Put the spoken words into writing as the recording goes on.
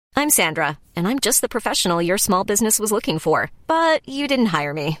I'm Sandra, and I'm just the professional your small business was looking for. But you didn't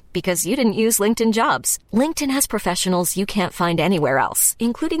hire me because you didn't use LinkedIn Jobs. LinkedIn has professionals you can't find anywhere else,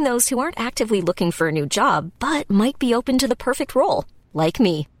 including those who aren't actively looking for a new job, but might be open to the perfect role, like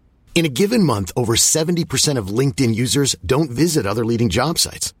me. In a given month, over 70% of LinkedIn users don't visit other leading job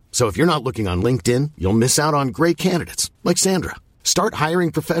sites. So if you're not looking on LinkedIn, you'll miss out on great candidates like Sandra. Start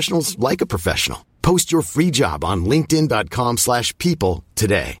hiring professionals like a professional. Post your free job on linkedin.com/people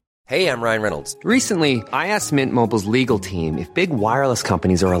today. Hey, I'm Ryan Reynolds. Recently, I asked Mint Mobile's legal team if big wireless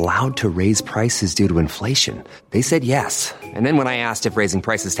companies are allowed to raise prices due to inflation. They said yes. And then when I asked if raising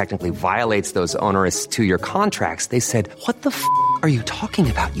prices technically violates those onerous 2-year contracts, they said, "What the f*** are you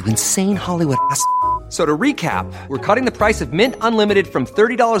talking about, you insane Hollywood ass?" So to recap, we're cutting the price of Mint Unlimited from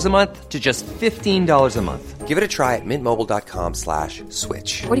 $30 a month to just $15 a month. Give it a try at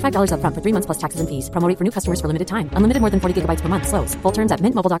mintmobile.com/switch. $45 up front for 3 months plus taxes and fees. Promo rate for new customers for limited time. Unlimited more than 40 gigabytes per month. Slows full terms at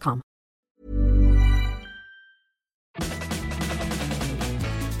mintmobile.com.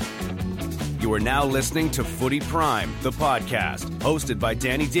 You are now listening to Footy Prime, the podcast, hosted by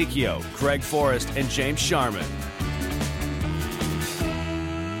Danny Dichio, Craig Forrest, and James Sharman.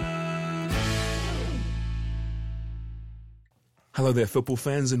 Hello there, football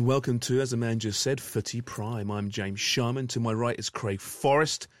fans, and welcome to, as the man just said, Footy Prime. I'm James Sharman. To my right is Craig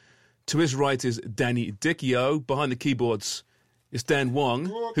Forrest. To his right is Danny Dichio. Behind the keyboards is Dan Wong,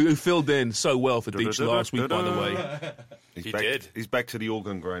 who filled in so well for Deitch last week, by the way. He did. He's back to the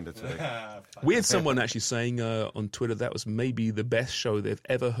organ grinder today. We had someone actually saying on Twitter that was maybe the best show they've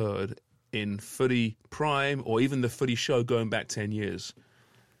ever heard in Footy Prime or even the Footy Show going back 10 years.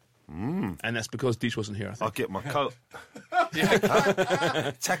 And that's because Deitch wasn't here, I think. I'll get my coat.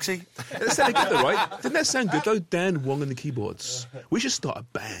 Taxi. That sounded good, though, right? Didn't that sound good, though? Dan Wong on the keyboards. We should start a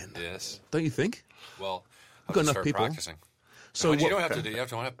band. Yes. Don't you think? Well, We've got enough start people. Practicing. So But you what, don't have to do. You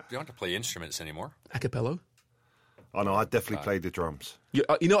don't have to play instruments anymore. a cappella? Oh, no, I definitely played the drums. You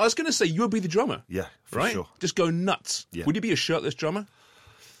know, I was going to say you would be the drummer. Yeah, for right? sure. Just go nuts. Yeah. Would you be a shirtless drummer?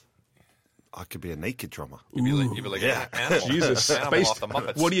 I could be a naked drummer. You'd be like Yeah. an animal. Jesus. Animal Bass, off the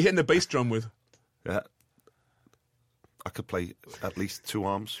Muppets. what are you hitting the bass drum with? Yeah. I could play at least 2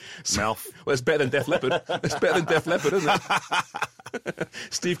 arms. Mouth. Well, it's better than Def Leppard. It's better than Def Leppard, isn't it?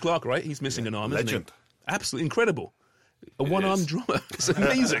 Steve Clark, right? He's missing an arm, isn't he? Legend. Absolutely incredible. A one-armed drummer. It's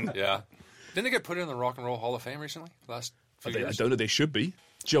amazing. Yeah. Didn't they get put in the Rock and Roll Hall of Fame recently? Last few I years? don't know. They should be.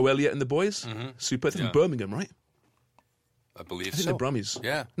 Joe Elliott and the boys. Super. They're Yeah. from Birmingham, right? I believe I think so. they're Brummies.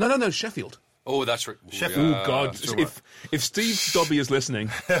 Yeah. No, Sheffield. Oh, that's right. Sheffield. Oh, God. that's all right. If Steve Dobby is listening,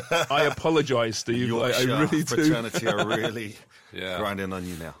 I apologise, Steve. I Yorkshire really do. fraternity are really Yeah. grinding on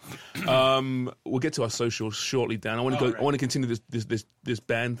you now. We'll get to our socials shortly, Dan. I want to go. I want to continue this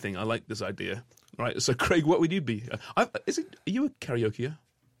band thing. I like this idea. Right. So, Craig, what would you be? Are you a karaokeer?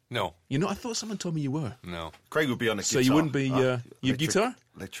 No. You know, I thought someone told me you were. No. Craig would be on the So guitar. you wouldn't be your guitar?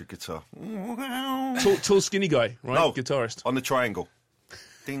 Electric guitar. Tall, skinny guy, right? No. Guitarist. On the triangle.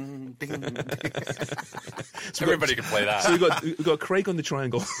 Ding, ding, ding. Everybody can play that. So we've got Craig on the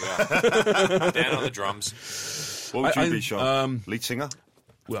triangle. Yeah. Dan on the drums. What would you I- be, Sean? Lead singer?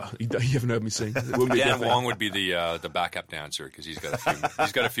 Well, you haven't heard me sing. It wouldn't be Dan definitely- Wong would be the backup dancer because he's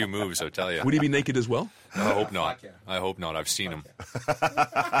got a few moves. I tell you. Would he be naked as well? I hope not. I hope not. I've seen him.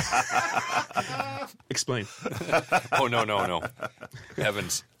 Explain. Oh no.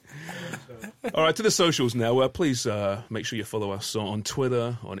 Heavens. All right, to the socials now. Please make sure you follow us on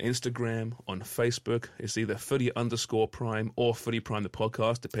Twitter, on Instagram, on Facebook. It's either Footy_Prime or Footy Prime the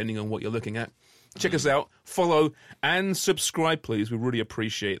podcast, depending on what you're looking at. Check us out, follow, and subscribe, please. We really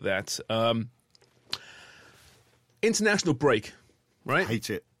appreciate that. International break, right? Hate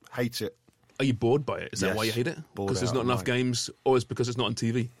it. Are you bored by it? Is that Yes. why you hate it? Bored Because there's out not of enough mind. games, or is it because it's not on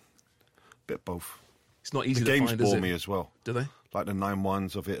TV? Bit both. It's not easy The to games find, is bore it? me as well. Do they? Like the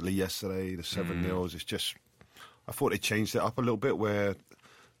 9-1s of Italy yesterday, the 7-0s. It's just, I thought they changed it up a little bit where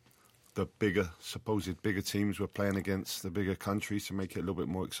the supposed bigger teams were playing against the bigger countries to make it a little bit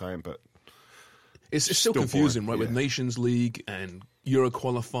more exciting. But It's still Still confusing, boring, right? With yeah. Nations League and Euro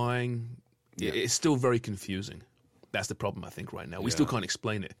qualifying, it's still very confusing. That's the problem, I think, right now. We still can't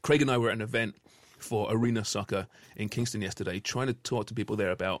explain it. Craig and I were at an event for Arena Soccer in Kingston yesterday, trying to talk to people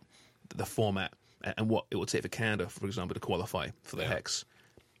there about the format and what it would take for Canada, for example, to qualify for the Hex.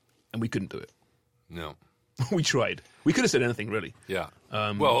 And we couldn't do it. No. We tried. We could have said anything, really. Yeah.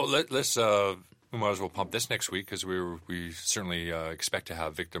 Well, let's. We might as well pump this next week because we certainly expect to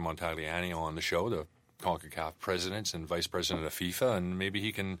have Victor Montagliani on the show, the CONCACAF president and vice president of FIFA, and maybe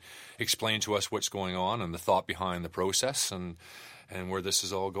he can explain to us what's going on and the thought behind the process and where this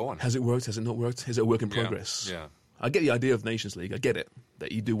is all going. Has it worked? Has it not worked? Is it a work in progress? Yeah. I get the idea of Nations League. I get it,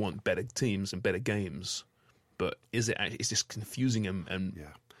 that you do want better teams and better games. But is it? It's just confusing and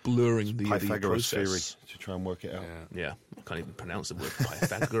blurring the Pythagoras process. theory to try and work it out. Yeah, I can't even pronounce the word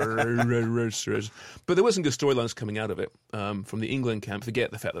Pythagoras. But there were some good storylines coming out of it. From the England camp,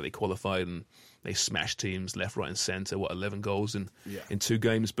 forget the fact that they qualified and they smashed teams left, right and centre, 11 goals in 2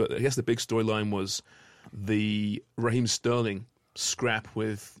 games. But I guess the big storyline was the Raheem Sterling scrap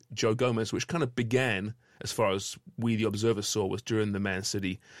with Joe Gomez, which kind of began, as far as we, the observers, saw, was during the Man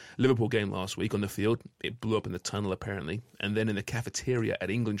City-Liverpool game last week on the field. It blew up in the tunnel, apparently. And then in the cafeteria at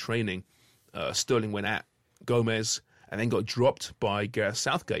England training, Sterling went at Gomez and then got dropped by Gareth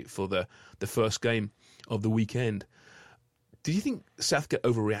Southgate for the first game of the weekend. Do you think Southgate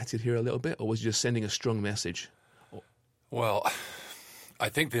overreacted here a little bit, or was he just sending a strong message? Well, I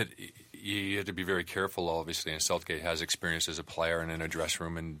think that you have to be very careful, obviously, and Southgate has experience as a player and in a dressing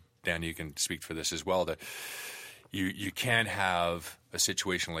room, and Dan, you can speak for this as well, that you can't have a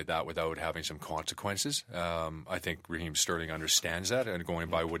situation like that without having some consequences. I think Raheem Sterling understands that, and going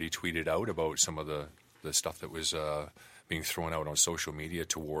by what he tweeted out about some of the stuff that was being thrown out on social media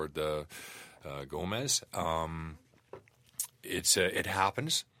toward the Gomez, it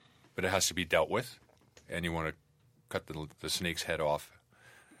happens, but it has to be dealt with, and you want to cut the snake's head off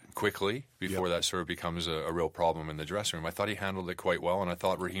quickly before that sort of becomes a real problem in the dressing room. I thought he handled it quite well, and I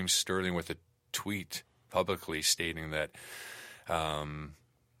thought Raheem Sterling with a tweet publicly stating that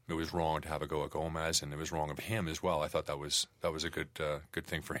it was wrong to have a go at Gomez, and it was wrong of him as well. I thought that was a good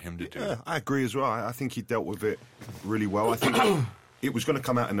thing for him to do. Yeah, I agree as well. I think he dealt with it really well. I think it was going to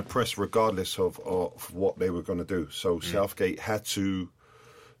come out in the press regardless of what they were going to do. So Southgate had to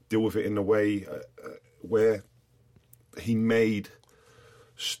deal with it in a way where he made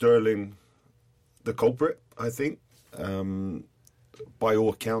Sterling the culprit, I think. By all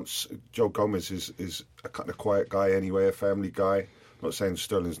accounts, Joe Gomez is a kind of quiet guy anyway, a family guy. I'm not saying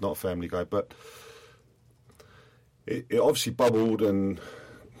Sterling's not a family guy, but it obviously bubbled and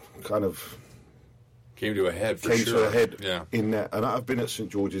kind of came to a head in that. And I've been at St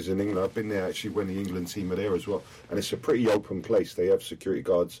George's in England. I've been there actually when the England team are there as well. And it's a pretty open place. They have security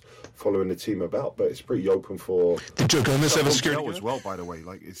guards following the team about, but it's pretty open for... Did Joe Gomez have a security guard? As well, by the way.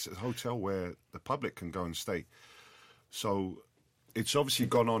 Like, it's a hotel where the public can go and stay. So it's obviously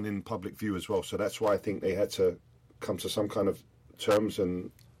gone on in public view as well. So that's why I think they had to come to some kind of terms, and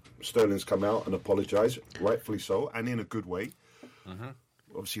Sterling's come out and apologised, rightfully so, and in a good way. Mm-hmm.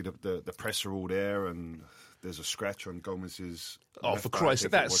 Obviously, the press are all there, and there's a scratch on Gomez's. Oh, for Christ's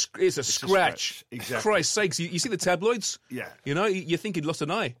sake, it's a scratch. Exactly. For Christ's sakes, you see the tabloids? Yeah. You know, you think he'd lost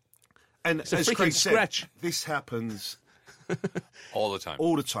an eye. And it's a as freaking Craig scratch. Said, this happens all the time.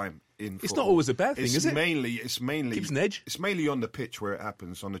 All the time in football. It's not always a bad thing, is it? It's mainly keeps an edge. It's mainly on the pitch where it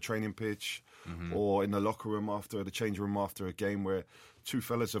happens, on the training pitch, or in the locker room after the change room after a game, where two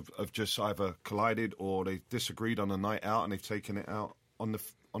fellas have just either collided or they disagreed on a night out and they've taken it out on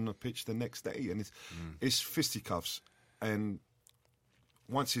the pitch the next day, and it's fisticuffs. And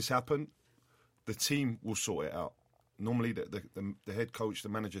once it's happened, the team will sort it out. Normally, the head coach, the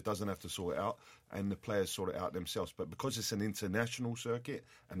manager, doesn't have to sort it out, and the players sort it out themselves. But because it's an international circuit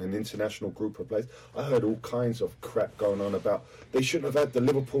and an international group of players, I heard all kinds of crap going on about they shouldn't have had the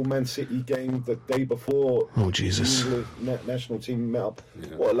Liverpool-Man City game the day before. Oh, Jesus. The England national team met up.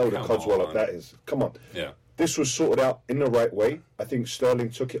 Yeah. What a load of codswallop that is. Come on. Yeah. This was sorted out in the right way. I think Sterling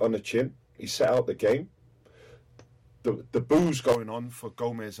took it on the chin. He sat out the game. The boos going on for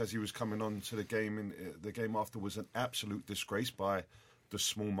Gomez as he was coming on to the game, and the game after was an absolute disgrace by the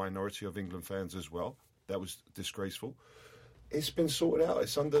small minority of England fans as well. That was disgraceful. It's been sorted out.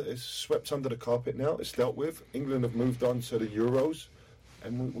 It's swept under the carpet now. It's dealt with. England have moved on to the Euros,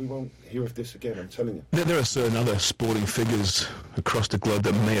 and we won't hear of this again, I'm telling you. There are certain other sporting figures across the globe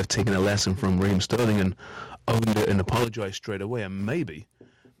that may have taken a lesson from Raheem Sterling and owned it and apologised straight away, and maybe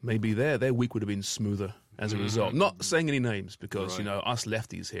their week would have been smoother as a result. Not saying any names, because, you know, us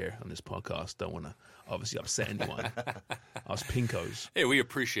lefties here on this podcast don't want to obviously upset anyone. Us pinkos. Hey, we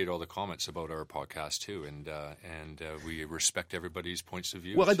appreciate all the comments about our podcast too, and we respect everybody's points of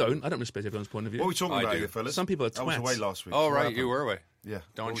view. Well, I don't respect everyone's point of view. What are we talking about here, fellas? Some people are twats. I was away last week. Oh, right, you were away. Yeah.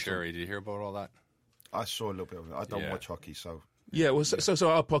 Don Cherry, did you hear about all that? I saw a little bit of it. I don't watch hockey, so... Yeah, well, so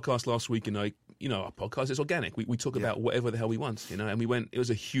our podcast last week, our podcast is organic. We talk about whatever the hell we want, and we went. It was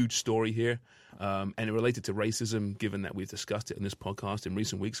a huge story here, and it related to racism. Given that we've discussed it in this podcast in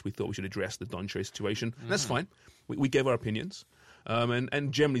recent weeks, we thought we should address the Don Cherry situation. And that's fine. We gave our opinions,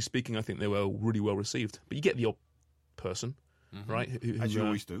 and generally speaking, I think they were really well received. But you get the odd person, right? As you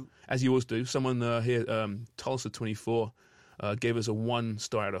always do. As you always do. Someone here, Tulsa24. gave us a 1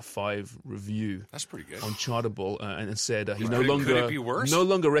 star out of 5 review. That's pretty good. On Chartable, and said he Could it be worse? no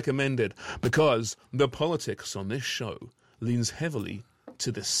longer recommended because the politics on this show leans heavily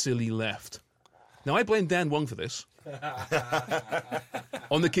to the silly left. Now, I blame Dan Wong for this.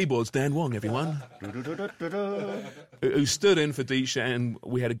 On the keyboards, Dan Wong, everyone. Who stood in for Deisha, and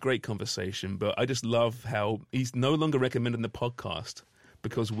we had a great conversation. But I just love how he's no longer recommending the podcast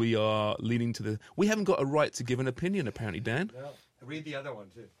because we are leaning to the... We haven't got a right to give an opinion, apparently, Dan. No, read the other one,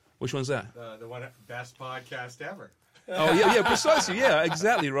 too. Which one's that? The one, best podcast ever. Oh, yeah, precisely. Yeah,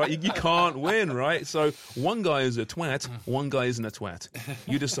 exactly, right. You can't win, right? So one guy is a twat, one guy isn't a twat.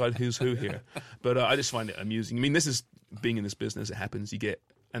 You decide who's who here. But I just find it amusing. I mean, this is being in this business. It happens. You get,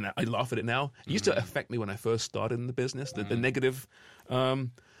 and I laugh at it now. It used to affect me when I first started in the business, the negative.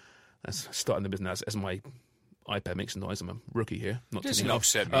 That's starting the business as my iPad makes a noise. I'm a rookie here. It doesn't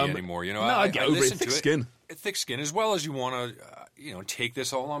upset me anymore. You know, I get over it. Thick skin. Thick skin, as well as you want to, take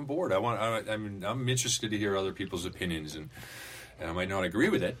this all on board. I'm interested to hear other people's opinions, and I might not agree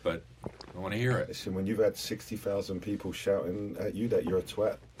with it, but I want to hear it. Listen, when you've had 60,000 people shouting at you that you're a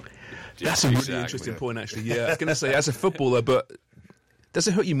twat. That's a really interesting point, actually. Yeah, I was going to say, as a footballer, but does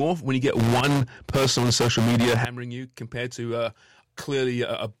it hurt you more when you get one person on social media hammering you compared to clearly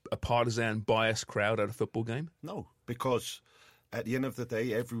a partisan, biased crowd at a football game? No, because at the end of the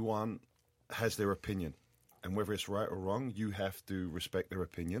day, everyone has their opinion. And whether it's right or wrong, you have to respect their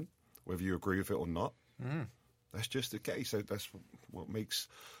opinion, whether you agree with it or not. That's just the case. That's what makes...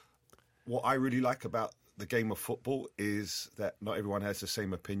 What I really like about the game of football is that not everyone has the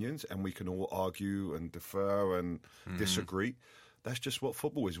same opinions, and we can all argue and defer and disagree. That's just what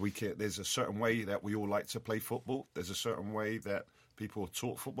football is. There's a certain way that we all like to play football. There's a certain way that people are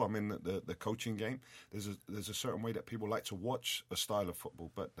taught football. I mean, the coaching game. There's a certain way that people like to watch a style of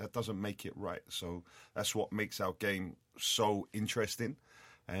football, but that doesn't make it right. So that's what makes our game so interesting.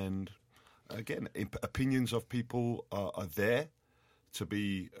 And again, opinions of people are there to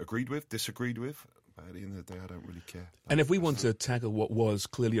be agreed with, disagreed with. But at the end of the day, I don't really care. And if we want to tackle what was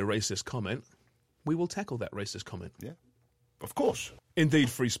clearly a racist comment, we will tackle that racist comment. Yeah, of course. Indeed,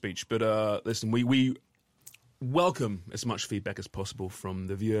 free speech. But listen, we welcome as much feedback as possible from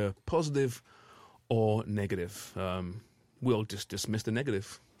the viewer, positive or negative. We'll just dismiss the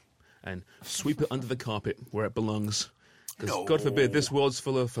negative and sweep it under the carpet where it belongs. Because God forbid, this world's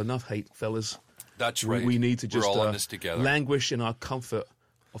full of enough hate, fellas. That's right. We need to just We're all in this together. Languish in our comfort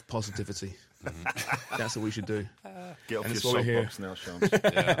of positivity. That's what we should do. Get off your soapbox now, Shams.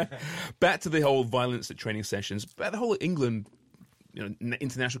 Back to the whole violence at training sessions. Back to the whole England,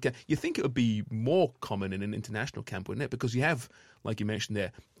 international camp. You think it would be more common in an international camp, wouldn't it? Because you have, like you mentioned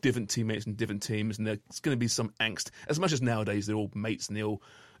there, different teammates and different teams, and there's going to be some angst. As much as nowadays they're all mates and they all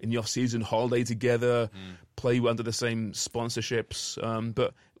in the off-season holiday together, play under the same sponsorships.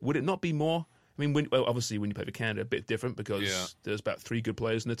 But would it not be more? I mean, obviously when you play for Canada, a bit different because there's about 3 good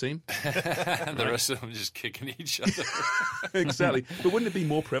players in the team. And the rest of them just kicking each other. Exactly. But wouldn't it be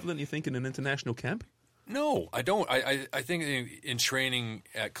more prevalent, you think, in an international camp? No, I don't. I think in training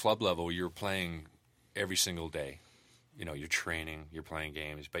at club level, you're playing every single day. You're training, you're playing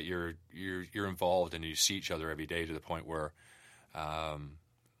games, but you're involved and you see each other every day to the point where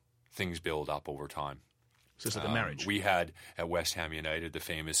things build up over time. So it's like a marriage. We had at West Ham United the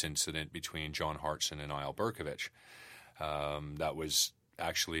famous incident between John Hartson and Eyal Berkovic. That was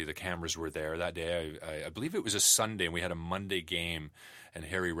actually, the cameras were there that day. I believe it was a Sunday, and we had a Monday game, and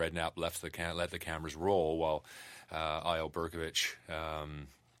Harry Redknapp let the cameras roll while Eyal Berkovic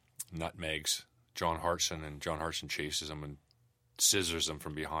nutmegs John Hartson, and John Hartson chases him and scissors him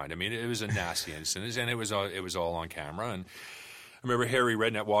from behind. I mean, it was a nasty incident, and it was all on camera. And I remember Harry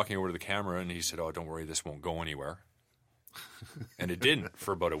Redknapp walking over to the camera, and he said, "Oh, don't worry, this won't go anywhere." And it didn't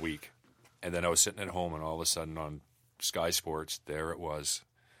for about a week. And then I was sitting at home, and all of a sudden on Sky Sports, there it was.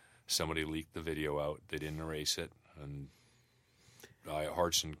 Somebody leaked the video out. They didn't erase it. And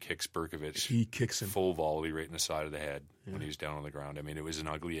Hartson kicks Berkovic. He kicks him. Full volley right in the side of the head when he was down on the ground. I mean, it was an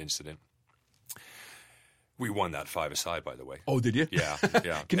ugly incident. We won that 5-a-side, by the way. Oh, did you? Yeah.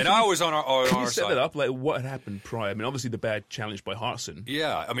 I was on our Can you side. set it up? Like, what had happened prior? I mean, obviously the bad challenge by Hartson.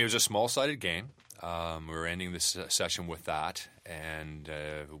 Yeah. I mean, it was a small-sided game. We were ending this session with that. And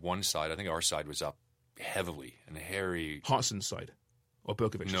one side, I think our side was up heavily. And Harry... Hartson's side? Or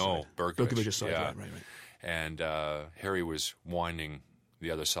Berkovic's side? No, Berkovic's side, yeah. Right. And Harry was winding the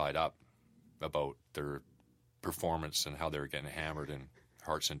other side up about their performance and how they were getting hammered. And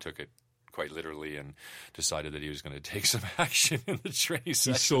Hartson took it quite literally and decided that he was going to take some action in the training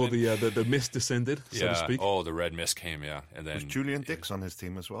session. He saw the mist descended, so to speak. Oh, the red mist came, And then was Julian Dix on his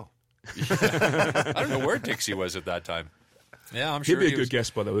team as well? I don't know where Dixie was at that time. Yeah, I'm He'd sure be a he good was,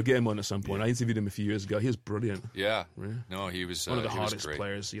 guest, by the way. We'll get him on at some point. I interviewed him a few years ago. He was brilliant. Yeah. Yeah. No, he was One of the he was hardest great.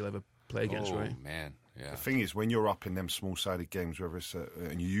 players you'll ever play against, right? Man, yeah. The thing is, when you're up in them small-sided games, whether it's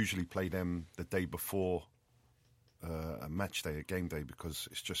and you usually play them the day before a match day, a game day, because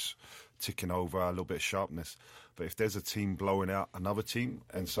it's just ticking over, a little bit of sharpness. But if there's a team blowing out another team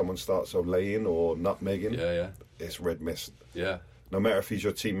and someone starts laying or nutmegging, it's red mist. Yeah. No matter if he's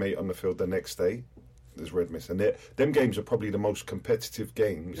your teammate on the field the next day, there's red mist. And them games are probably the most competitive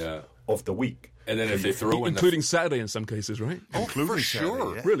games of the week. And then if they throw in including Saturday in some cases, right? Oh, for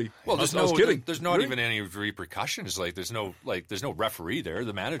sure. Yeah. Really? Well, I was kidding. There's not Really? even any repercussions. There's no referee there.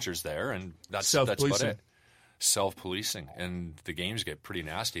 The manager's there, and that's about Self-policing. it. Self-policing, and the games get pretty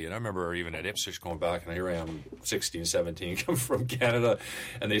nasty. And I remember even at Ipswich going back, and here I am, 16, 17, come from Canada,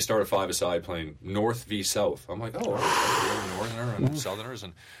 and they start a five-a-side playing North v South. I'm like, oh, all right, Northerner and Southerners,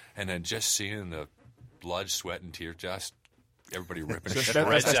 and then just seeing the blood, sweat, and tears, just everybody ripping So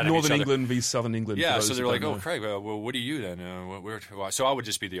shreds that's out of Northern each other. England v Southern England. Yeah, for so those they're who like, don't oh, know. Craig, well, what do you then? So I would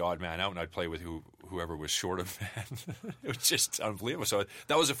just be the odd man out, and I'd play with whoever was short of that. It was just unbelievable. So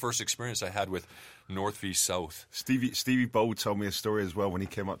that was the first experience I had with North v South. Stevie Bold told me a story as well when he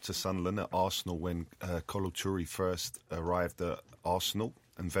came up to Sunderland at Arsenal when Kolo Toure first arrived at Arsenal,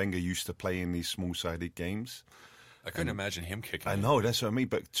 and Wenger used to play in these small-sided games. I couldn't imagine him kicking. I know, that's what I mean.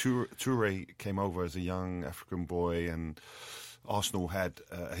 But Toure came over as a young African boy, and Arsenal had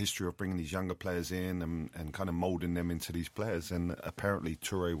a history of bringing these younger players in and kind of moulding them into these players. And apparently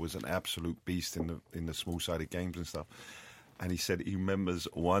Toure was an absolute beast in the small-sided games and stuff. And he said he remembers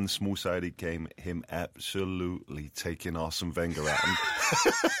one small-sided game, him absolutely taking Arsene Wenger out.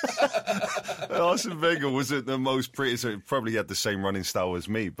 And Arsene Wenger wasn't the most pretty, so he probably had the same running style as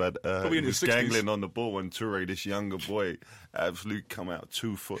me, but he in was his 60s. gangling on the ball, and Toure, this younger boy, absolutely come out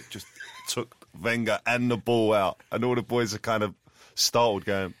 2 foot, just took Wenger and the ball out. And all the boys are kind of startled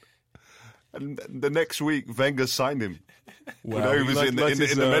going. And the next week, Wenger signed him. Wow. You know, he was Like- in like the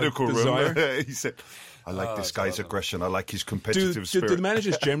his, medical desire? room. He said, I like this guy's aggression. I like his competitive spirit. Do the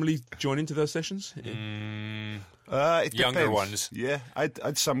managers generally join into those sessions? It Younger depends. ones. Yeah,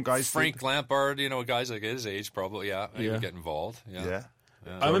 I'd some guys. Frank Lampard, guys like his age, probably, he would get involved. Yeah.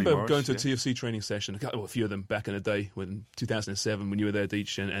 I remember Morris, going to a yeah. TFC training session, a few of them back in the day, in 2007 when you were there,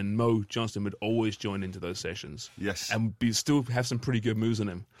 Deitch, and Mo Johnston would always join into those sessions. Yes. And still have some pretty good moves on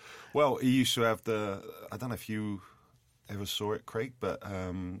him. Well, he used to have I don't know if you ever saw it, Craig, but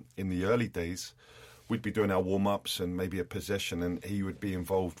in the early days, we'd be doing our warm-ups and maybe a possession, and he would be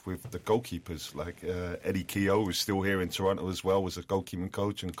involved with the goalkeepers. Like Eddie Keogh was still here in Toronto as well, was a goalkeeping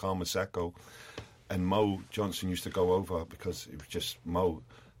coach, and Carl Masako. And Mo Johnson used to go over because it was just Mo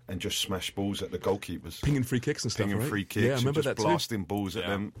and just smash balls at the goalkeepers. Pinging free kicks and stuff, Pinging right? free kicks Yeah, I remember and just that blasting balls at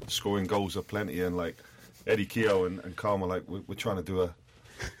them, scoring goals aplenty. And like Eddie Keogh and Carl were like, we're trying to do a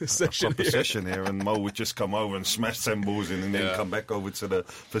Session proper here. session here, and Mo would just come over and smash 10 balls in and then come back over to the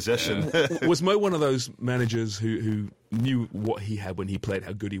possession. Was Mo one of those managers who knew what he had when he played,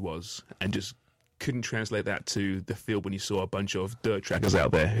 how good he was, and just couldn't translate that to the field when you saw a bunch of dirt trackers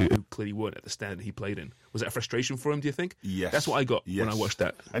out there who clearly weren't at the standard he played in? Was that a frustration for him, do you think? Yes. That's what I got when I watched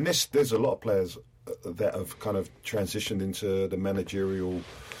that. And there's a lot of players that have kind of transitioned into the managerial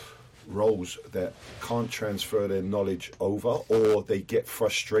roles that can't transfer their knowledge over, or they get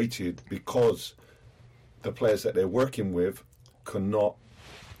frustrated because the players that they're working with cannot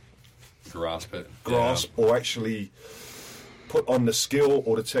Grasp it. or actually put on the skill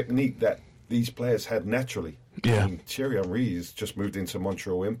or the technique that these players had naturally. Yeah. I mean, Thierry Henry has just moved into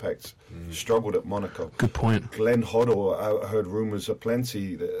Montreal Impact, struggled at Monaco. Good point. Glenn Hoddle, I heard rumours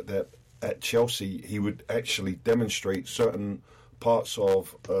aplenty that at Chelsea he would actually demonstrate certain parts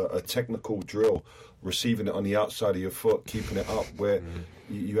of a technical drill, receiving it on the outside of your foot, keeping it up, where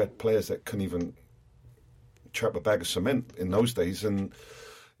you had players that couldn't even trap a bag of cement in those days. And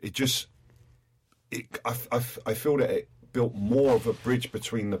it just... I feel that it built more of a bridge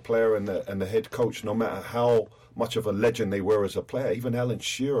between the player and the head coach, no matter how much of a legend they were as a player. Even Alan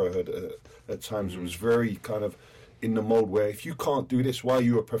Shearer at times was very kind of in the mode where if you can't do this, why are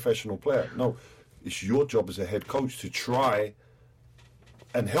you a professional player? No, it's your job as a head coach to try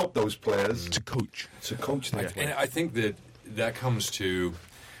and help those players To coach. them. And I think that comes to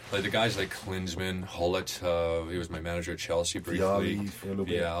like the guys like Klinsmann, Hullett, he was my manager at Chelsea briefly. Vialli for a little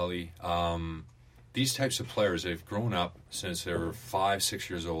bit. Vialli. These types of players, they've grown up since they were 5-6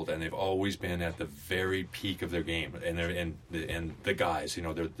 years old, and they've always been at the very peak of their game. And the guys,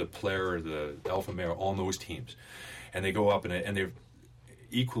 they're the player, the alpha male on those teams, and they go up and they're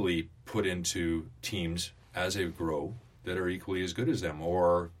equally put into teams as they grow that are equally as good as them,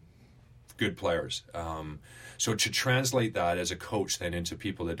 or good players. So to translate that as a coach then into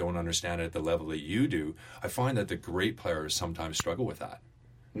people that don't understand it at the level that you do, I find that the great players sometimes struggle with that.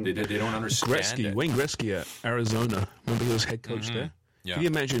 They don't understand it. Wayne Gretzky at Arizona, remember he was head coach there? Yeah. Can you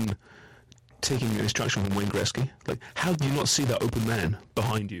imagine taking an instruction from Wayne Gretzky? Like, how do you not see that open man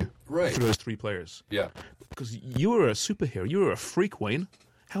behind you Right. through those three players? Yeah. Because you were a superhero. You were a freak, Wayne.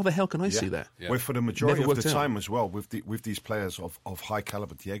 How the hell can I see that? Yeah. Well, for the majority Never of the worked out. time as well, with these players of high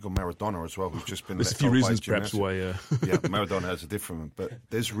caliber, Diego Maradona as well, who's just been There's a let few go by reasons gymnastics. perhaps why... Yeah, Maradona has a different one, but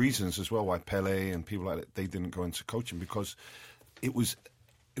there's reasons as well why Pele and people like that, they didn't go into coaching, because it was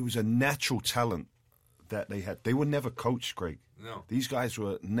a natural talent that they had. They were never coached, Greg. No. These guys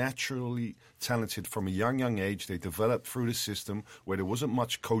were naturally talented from a young age. They developed through the system where there wasn't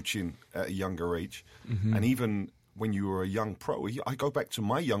much coaching at a younger age. And even when you were a young pro, I go back to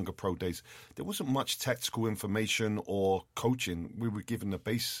my younger pro days, there wasn't much tactical information or coaching. We were given the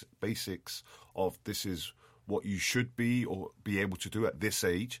basics of this is what you should be or be able to do at this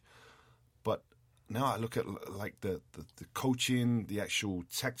age. But now I look at like the coaching, the actual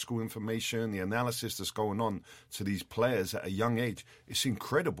tactical information, the analysis that's going on to these players at a young age. It's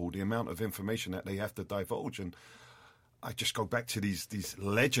incredible the amount of information that they have to divulge. And I just go back to these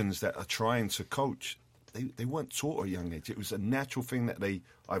legends that are trying to coach. They weren't taught at a young age. It was a natural thing that they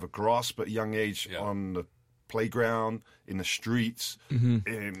either grasped at a young age on the playground, in the streets,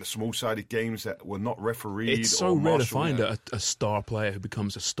 in the small-sided games that were not refereed. It's so or rare to marshaled. find a star player who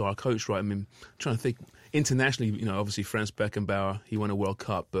becomes a star coach, right? I mean, I'm trying to think internationally. You know, obviously Franz Beckenbauer, he won a World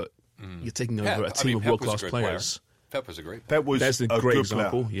Cup, but you're taking over a team of world-class players. Pep was a great player. That was That's a a great good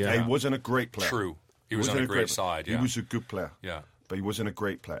example, player. yeah. He wasn't a great player. True. He was on a great side, yeah. He was a good player. Yeah. But he wasn't a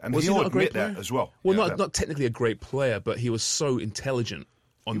great player. And Was he he'll not a great admit that player? as well. Well, Yeah. not technically a great player, but he was so intelligent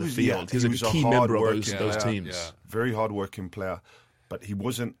on the was- field. yeah, he was he a was a key member of hard-working those player. teams. Yeah. Very hard-working player, but he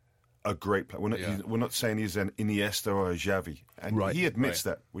wasn't a great player. We're not saying he's an Iniesta or a Xavi. And Right. he admits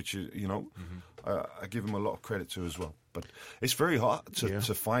that, which is, I give him a lot of credit to as well. But it's very hard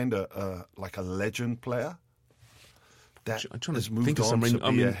to find a legend player that I'm trying to has moved think of on something. to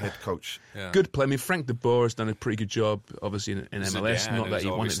I be mean, a head coach. Yeah. Good play. I mean, Frank de Boer has done a pretty good job, obviously, in MLS. Zidane Not that has he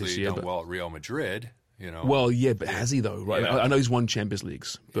won it obviously this year, done but well at Real Madrid. well, yeah, but has he though? Right? Yeah. I know he's won Champions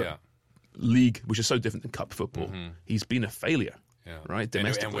Leagues, but Yeah. league, which is so different than cup football, he's been a failure. Yeah. Right,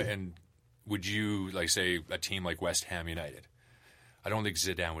 domestically. And would you say a team like West Ham United? I don't think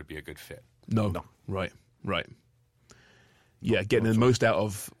Zidane would be a good fit. No. Right. Yeah, getting the most out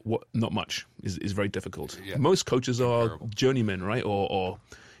of what not much is very difficult. Yeah. Most coaches are Comparable. journeymen, right? Or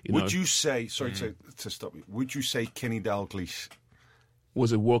you know, Would you say, sorry to stop you, would you say Kenny Dalglish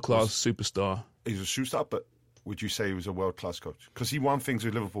was a world class superstar? is a superstar, but would you say he was a world-class coach? Because he won things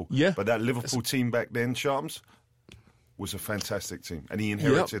with Liverpool. Yeah. But that Liverpool team back then, Shams, was a fantastic team. And he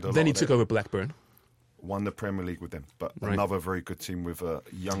inherited a lot Then he of took that. over Blackburn. Won the Premier League with them. But Right. another very good team with a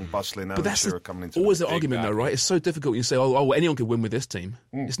young, bustling But Alan that's Shearer coming into always the big argument, though, bad right? It's so difficult. You say, well, anyone could win with this team.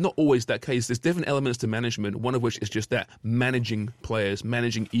 It's not always that case. There's different elements to management, one of which is just that managing players,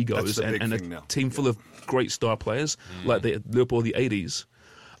 managing egos, That's the big and a thing now. team full of great star players like the Liverpool of the 80s.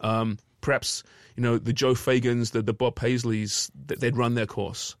 Perhaps, the Joe Fagans, the Bob Paisleys, they'd run their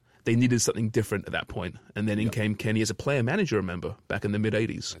course. They needed something different at that point. And then in came Kenny as a player manager, remember, back in the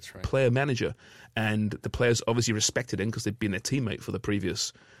mid-'80s. That's right. Player manager. And the players obviously respected him because they'd been their teammate for the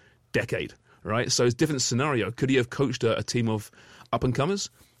previous decade, right? So it's a different scenario. Could he have coached a team of up-and-comers?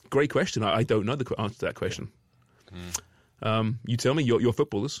 Great question. I don't know the answer to that question. You tell me, you're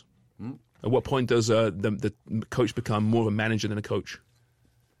footballers. At what point does the coach become more of a manager than a coach?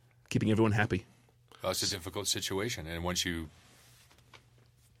 Keeping everyone happy. It's a difficult situation. And once you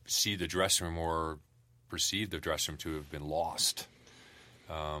see the dressing room or perceive the dressing room to have been lost,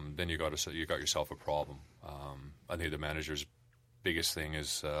 then you got yourself a problem. I think the manager's biggest thing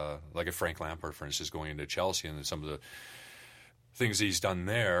is like a Frank Lampard, for instance, going into Chelsea, and some of the things he's done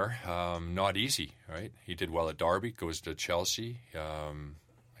there, not easy, right? He did well at Derby, goes to Chelsea,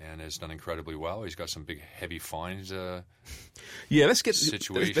 and has done incredibly well. He's got some big, heavy fines. Yeah, let's get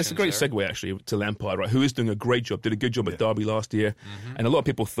Situations that's a great there. segue actually to Lampard, right? Who is doing a great job, did a good job at Derby last year, and a lot of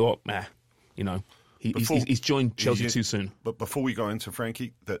people thought, he's joined Chelsea too soon. But before we go into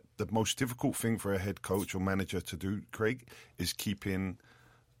Frankie, the most difficult thing for a head coach or manager to do, Craig, is keeping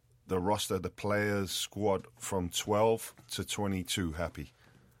the roster, the players, squad from 12 to 22 happy.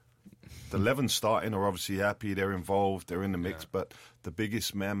 The 11 starting are obviously happy, they're involved, they're in the mix, but the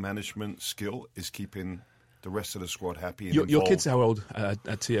biggest man management skill is keeping the rest of the squad happy and Your involved. kids are how old at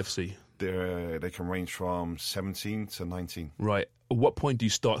TFC? They can range from 17 to 19 Right. At what point do you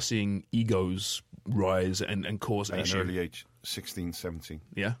start seeing egos rise and cause at an issue? early age. 16, 17.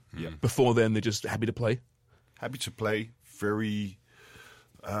 Yeah? Before then, they're just happy to play? Happy to play, very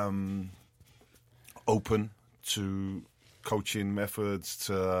open to coaching methods,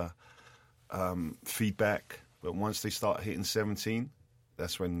 to feedback. But once they start hitting 17,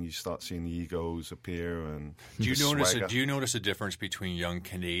 that's when you start seeing the egos appear. And do you notice a difference between young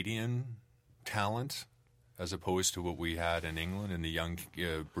Canadian talent as opposed to what we had in England and the young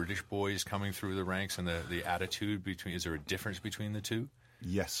British boys coming through the ranks, and the attitude between? Is there a difference between the two?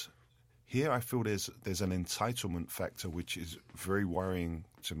 Yes. Here I feel there's an entitlement factor which is very worrying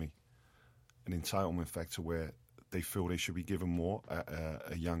to me. An entitlement factor where they feel they should be given more at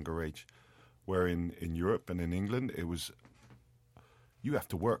a younger age. Where in Europe and in England, it was, you have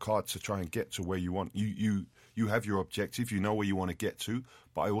to work hard to try and get to where you want. You have your objective, you know where you want to get to,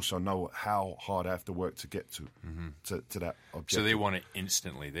 but I also know how hard I have to work to get to that objective. So they want it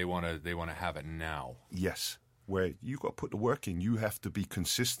instantly. They want to have it now. Yes, where you've got to put the work in. You have to be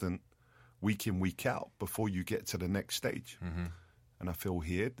consistent week in, week out before you get to the next stage. Mm-hmm. And I feel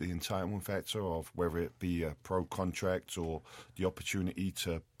here the entitlement factor of whether it be a pro contract or the opportunity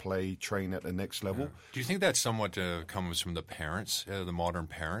to play, train at the next level. Yeah. Do you think that somewhat comes from the parents, the modern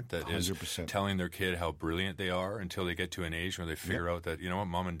parent, that 100%. Is telling their kid how brilliant they are until they get to an age where they figure out that, you know what,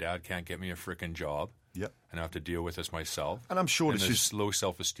 mom and dad can't get me a frickin' job. Yep. And I have to deal with this myself. And I'm sure this is low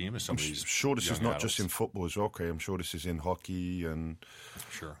self-esteem of some of these. I'm sure this is not adults. just in football as well, okay? I'm sure this is in hockey and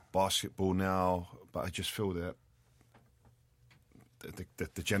basketball now. But I just feel that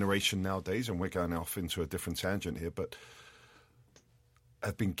the generation nowadays, and we're going off into a different tangent here, but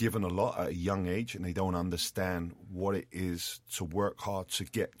have been given a lot at a young age, and they don't understand what it is to work hard to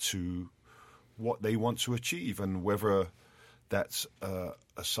get to what they want to achieve, and whether that's a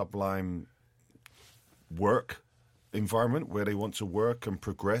sublime work environment where they want to work and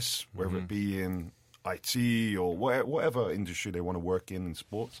progress, whether it be in IT or whatever industry they want to work in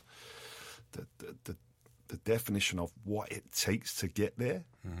sports. The definition of what it takes to get there,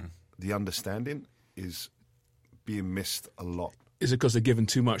 the understanding is being missed a lot. Is it because they're given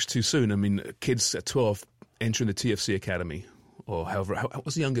too much too soon? I mean, kids at 12 entering the TFC Academy, or however,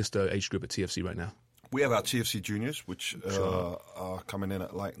 what's the youngest age group at TFC right now? We have our TFC juniors, which are coming in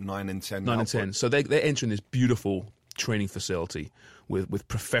at like 9 and 10 9 now, and 10. So they're entering this beautiful training facility with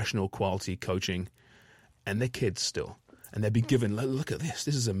professional quality coaching, and they're kids still. And they've been given, look at this.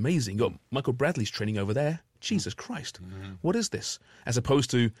 This is amazing. You've got Michael Bradley's training over there. Jesus Christ. What is this? As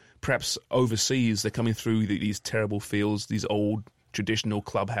opposed to perhaps overseas, they're coming through these terrible fields, these old traditional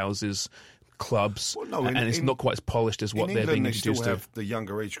clubhouses, clubs, and it's not quite as polished as what they're being introduced to. They still have the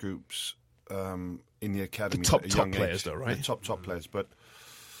younger age groups in the academy. The top players, though, right? The top players. But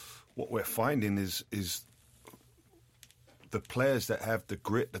what we're finding is the players that have the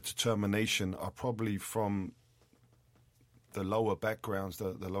grit, the determination, are probably from the lower backgrounds,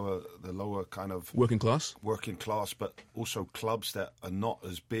 the lower kind of working class, but also clubs that are not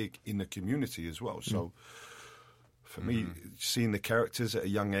as big in the community as well. So, for me, seeing the characters at a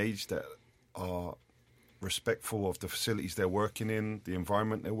young age that are respectful of the facilities they're working in, the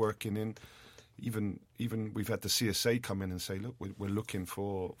environment they're working in, even we've had the CSA come in and say, look, we're looking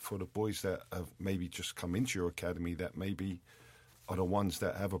for the boys that have maybe just come into your academy that maybe are the ones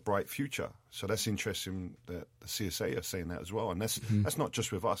that have a bright future. So that's interesting that the CSA are saying that as well. And that's not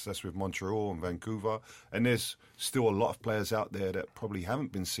just with us, that's with Montreal and Vancouver. And there's still a lot of players out there that probably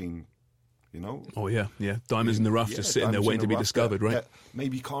haven't been seen, you know. Oh, yeah. Diamonds in the rough, just sitting there waiting to be discovered, right? That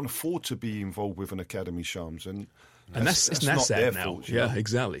maybe can't afford to be involved with an academy, Shams. And that's not their fault. Yeah,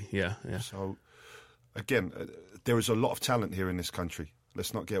 exactly. Yeah. So, again, there is a lot of talent here in this country.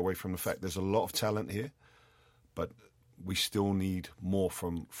 Let's not get away from the fact there's a lot of talent here. But we still need more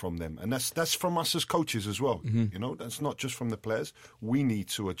from them. And that's from us as coaches as well. You know, that's not just from the players. We need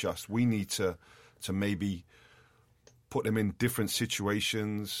to adjust. We need to maybe put them in different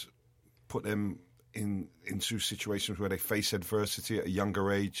situations, put them into situations where they face adversity at a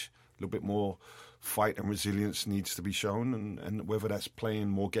younger age. A little bit more fight and resilience needs to be shown. And whether that's playing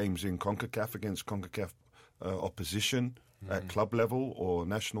more games in CONCACAF against CONCACAF opposition at club level or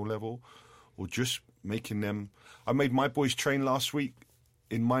national level, or just making them. I made my boys train last week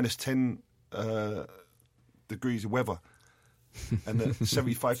in minus 10 degrees of weather, and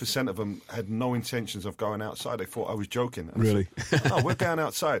 75% of them had no intentions of going outside. They thought I was joking. And really? I said, no, we're going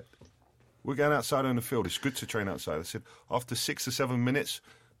outside. We're going outside on the field. It's good to train outside. I said, after 6 or 7 minutes,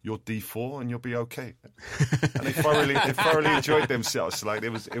 you're D4 and you'll be okay. And they thoroughly enjoyed themselves. Like it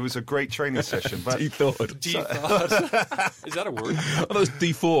was a great training session. But D-thought. Is that a word? Oh, that was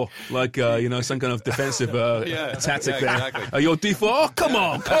D4, like some kind of defensive tactic there. Exactly. You're D4. Oh, come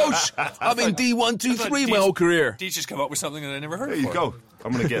on, coach! I've been D1, 2, 3 my whole career. Deech just come up with something that I never heard. There you go.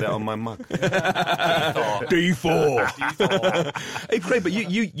 I'm going to get it on my mug. D4. Hey, Craig, but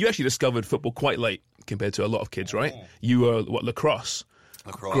you actually discovered football quite late compared to a lot of kids, right? You were lacrosse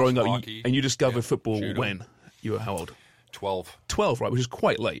growing up, hockey, and you discovered football judo. When you were how old? 12. 12, right? Which is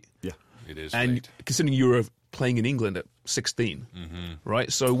quite late. Yeah, it is. And late. considering you were playing in England at 16,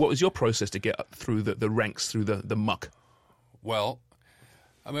 right? So what was your process to get up through the ranks, through the muck? Well,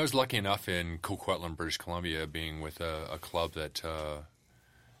 I mean, I was lucky enough in Coquitlam, British Columbia, being with a club that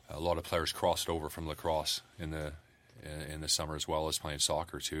a lot of players crossed over from lacrosse in the summer, as well as playing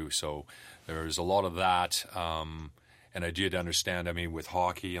soccer too. So there was a lot of that, and I did understand. I mean, with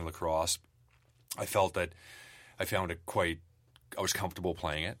hockey and lacrosse, I felt that I found it quite. I was comfortable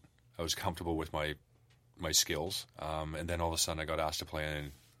playing it. I was comfortable with my skills, and then all of a sudden I got asked to play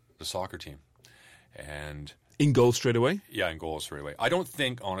in the soccer team, and in goal straight away. Yeah, in goal straight away. I don't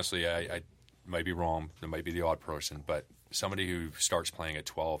think, honestly, I might be wrong. There might be the odd person, but somebody who starts playing at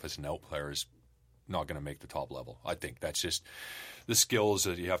 12 as an out player is not going to make the top level. I think that's just the skills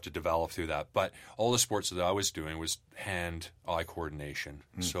that you have to develop through that. But all the sports that I was doing was hand-eye coordination.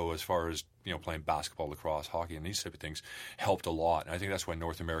 So as far as playing basketball, lacrosse, hockey, and these type of things helped a lot. And I think that's why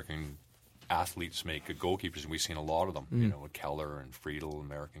North American athletes make good goalkeepers, and we've seen a lot of them. With Keller and Friedel,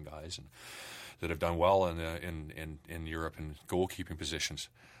 American guys, and that have done well in Europe in goalkeeping positions.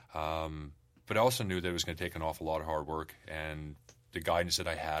 But I also knew that it was going to take an awful lot of hard work, and the guidance that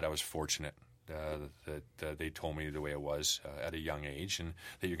I had, I was fortunate that they told me the way it was at a young age, and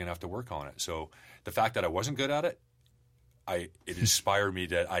that you're going to have to work on it. So the fact that I wasn't good at it, it inspired me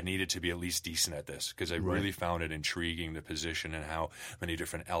that I needed to be at least decent at this, because I really found it intriguing, the position and how many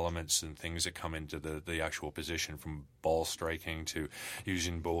different elements and things that come into the actual position, from ball striking to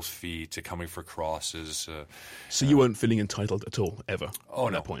using both feet to coming for crosses. So you weren't feeling entitled at all, ever,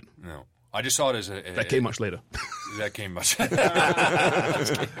 at that point? No. I just saw it as that came much later. That came much.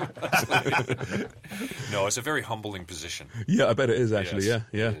 No, it's a very humbling position. Yeah, I bet it is actually. Yes,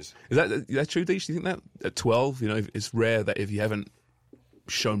 yeah. it is. Is that true, Deech? Do you think that at 12, it's rare that if you haven't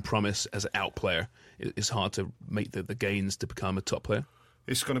shown promise as an out player, it's hard to make the gains to become a top player?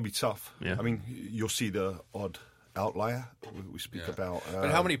 It's going to be tough. Yeah. I mean, you'll see the odd outlier we speak about.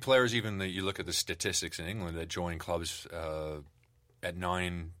 But how many players, even that you look at the statistics in England, that join clubs at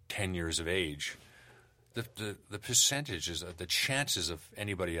 9, 10 years of age, the percentages, the chances of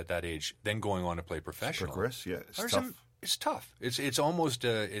anybody at that age then going on to play professional. Progress, yeah, it's tough. It's tough. It's almost,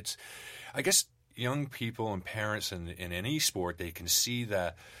 I guess young people and parents in any sport, they can see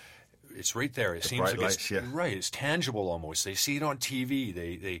that it's right there. It seems like lights, right. It's tangible almost. They see it on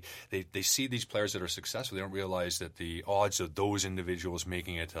TV. They see these players that are successful. They don't realize that the odds of those individuals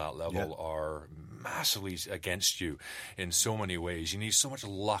making it to that level are massively against you in so many ways. You need so much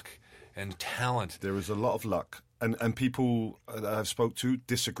luck and talent. There is a lot of luck. And people that I've spoke to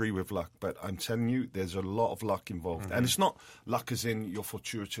disagree with luck. But I'm telling you, there's a lot of luck involved. And it's not luck as in you're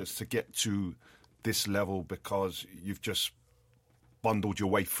fortuitous to get to this level because you've just bundled your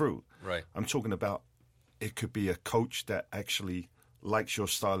way through. Right. I'm talking about it could be a coach that actually likes your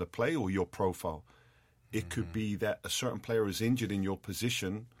style of play or your profile. It could be that a certain player is injured in your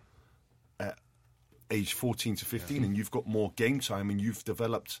position at age 14 to 15 and you've got more game time and you've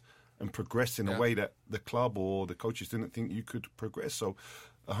developed and progressed in a way that the club or the coaches didn't think you could progress. So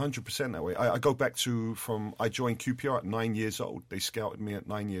 100% that way. I go back to I joined QPR at 9 years old. They scouted me at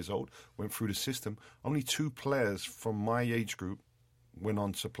 9 years old, went through the system. Only 2 players from my age group went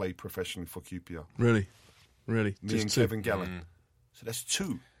on to play professionally for QPR. Really? Me and Kevin Gallen. So that's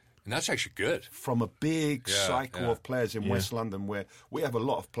 2. And that's actually good. From a big cycle of players in West London where we have a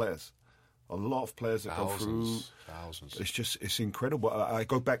lot of players. A lot of players that go through. Thousands. It's incredible. I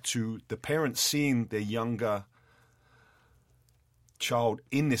go back to the parents seeing their younger child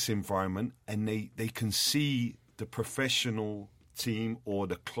in this environment and they can see the professional team or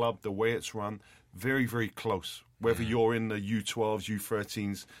the club, the way it's run, very, very close. Whether you're in the U12s,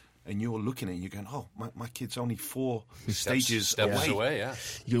 U13s, and you're looking at it, you're going, oh, my kid's only 4 stages away. Yeah.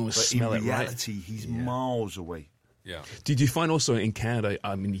 You almost but smell in it, right? reality, he's miles away. Yeah. Did you find also in Canada,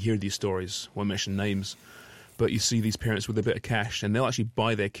 I mean, you hear these stories, won't mention names, but you see these parents with a bit of cash and they'll actually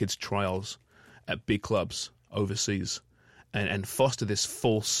buy their kids' trials at big clubs overseas and foster this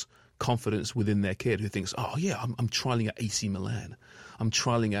false confidence within their kid who thinks, oh, yeah, I'm trialing at AC Milan. I'm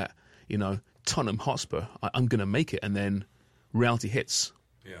trialing at, Tottenham Hotspur. I'm going to make it. And then reality hits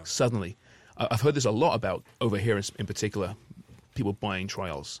Suddenly. I've heard this a lot about over here in particular, people buying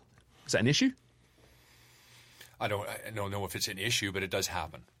trials. Is that an issue? I don't know if it's an issue, but it does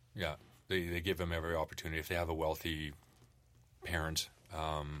happen. Yeah, they give them every opportunity. If they have a wealthy parents,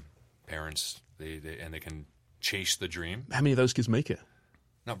 they can chase the dream. How many of those kids make it?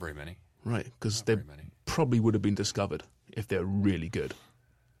 Not very many. Right, because they probably would have been discovered if they're really good,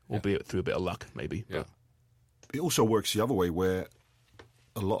 albeit through a bit of luck, maybe. Yeah. It also works the other way, where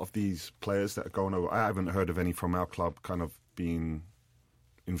a lot of these players that are going over, I haven't heard of any from our club kind of being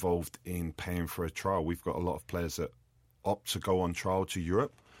involved in paying for a trial. We've got a lot of players that opt to go on trial to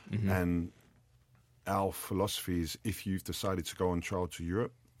Europe, and our philosophy is if you've decided to go on trial to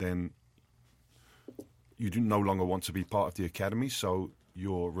Europe, then you do no longer want to be part of the academy, so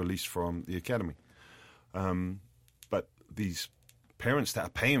you're released from the academy. But these parents that are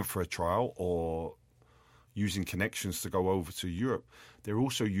paying for a trial or using connections to go over to Europe, they're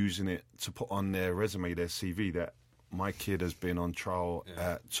also using it to put on their resume, their CV, that my kid has been on trial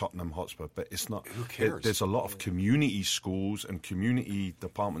at Tottenham Hotspur. But it's not. Who cares? There's a lot of community schools and community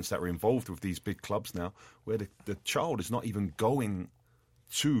departments that are involved with these big clubs now, where the child is not even going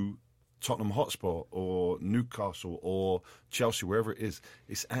to Tottenham Hotspur or Newcastle or Chelsea, wherever it is.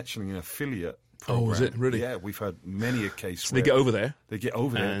 It's actually an affiliate program. Oh, is it really? Yeah, we've had many a case. So they get over there. They get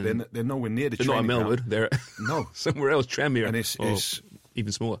over there. They're nowhere near the They're not at training Melwood. ground. They're No. somewhere else, Tranmere. And it's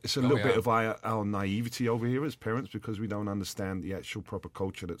even smaller. It's a little bit of our naivety over here as parents, because we don't understand the actual proper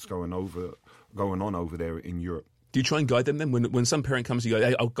culture that's going on over there in Europe. Do you try and guide them then? When some parent comes to you,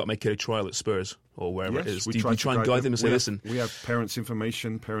 hey, I've got my kid a trial at Spurs or wherever it is. Do you try and guide them and say, listen? We have parents'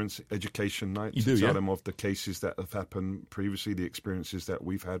 information, parents' education nights. You do, to tell them of the cases that have happened previously, the experiences that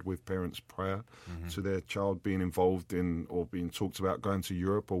we've had with parents prior to their child being involved in or being talked about going to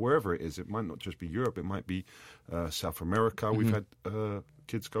Europe or wherever it is. It might not just be Europe. It might be South America. We've had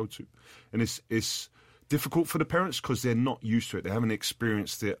kids go to. And it's difficult for the parents because they're not used to it. They haven't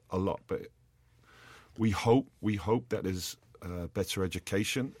experienced it a lot, but we hope that there's better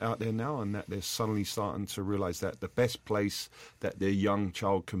education out there now, and that they're suddenly starting to realise that the best place that their young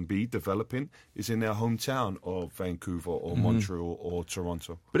child can be developing is in their hometown of Vancouver or Montreal or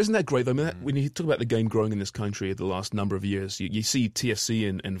Toronto. But isn't that great, though? I mean, when you talk about the game growing in this country the last number of years, you see TFC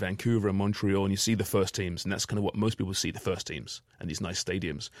in Vancouver and Montreal, and you see the first teams, and that's kind of what most people see, the first teams and these nice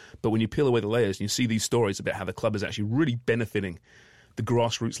stadiums. But when you peel away the layers and you see these stories about how the club is actually really benefiting the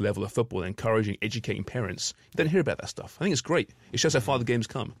grassroots level of football, encouraging, educating parents, you don't hear about that stuff. I think it's great. It shows how far the game's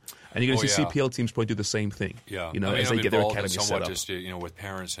come. And you're going to see CPL teams probably do the same thing. Yeah. As they get their academy set up. Just with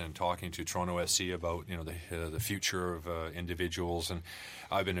parents and talking to Toronto SC about the future of individuals, and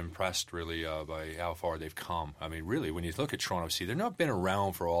I've been impressed really by how far they've come. I mean, really, when you look at Toronto SC, they've not been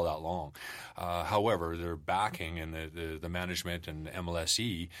around for all that long. However, their backing and the management and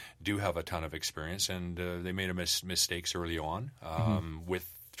MLSE do have a ton of experience, and they made mistakes early on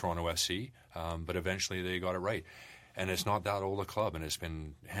with Toronto SC, but eventually they got it right. And it's not that old a club, and it's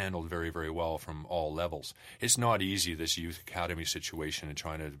been handled very, very well from all levels. It's not easy, this youth academy situation, and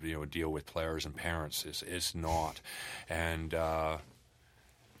trying to deal with players and parents. It's not, and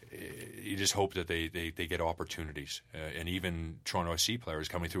you just hope that they get opportunities. And even Toronto SC players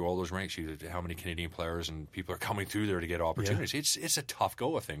coming through all those ranks, how many Canadian players and people are coming through there to get opportunities. Yeah. It's a tough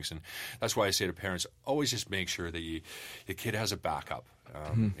go of things, and that's why I say to parents, always just make sure that your kid has a backup.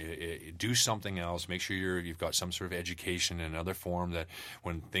 Do something else. Make sure you've got some sort of education in another form, that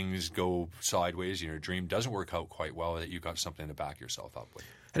when things go sideways, your dream doesn't work out quite well, that you've got something to back yourself up with.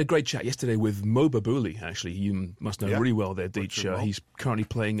 Had a great chat yesterday with Mo Babouli, actually. You must know really well there, Deitch. He's currently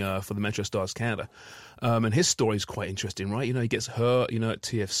playing for the Metro Stars Canada. And his story is quite interesting, right? He gets hurt, at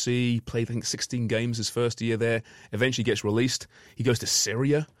TFC, played, I think, 16 games his first year there, eventually gets released. He goes to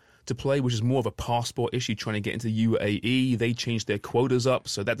Syria to play, which is more of a passport issue, trying to get into UAE. They changed their quotas up,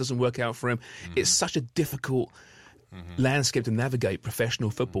 so that doesn't work out for him. It's such a difficult landscape to navigate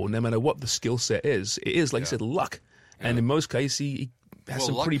professional football, no matter what the skill set is. It is, like I said, luck. And in most cases, he has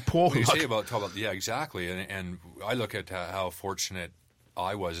some pretty poor luck. You say about exactly. And I look at how fortunate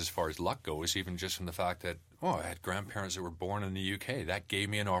I was as far as luck goes, even just from the fact that, I had grandparents that were born in the UK. That gave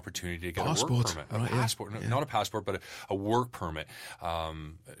me an opportunity to get a work permit. A passport, not a passport, but a work permit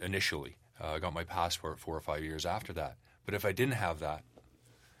initially. I got my passport 4 or 5 years after that. But if I didn't have that,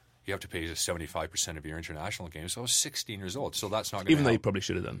 you have to pay 75% of your international games. So I was 16 years old, so that's not going to Even though you probably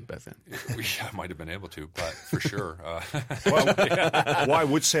should have done back then. Yeah, I might have been able to, but for sure. What I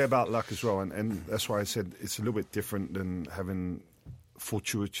would say about luck as well, and that's why I said it's a little bit different than having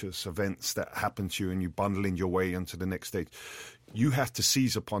fortuitous events that happen to you and you bundling your way into the next stage. You have to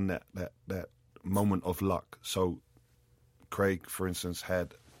seize upon that moment of luck. So Craig, for instance,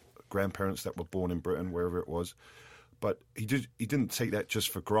 had grandparents that were born in Britain, wherever it was. But he didn't take that just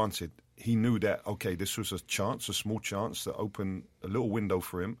for granted. He knew that, okay, this was a small chance to open a little window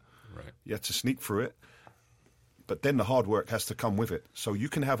for him. Right. You had to sneak through it. But then the hard work has to come with it. So you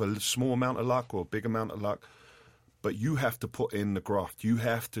can have a small amount of luck or a big amount of luck, but you have to put in the graft. You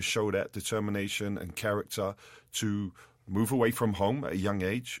have to show that determination and character to move away from home at a young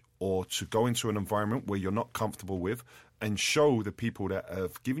age or to go into an environment where you're not comfortable with and show the people that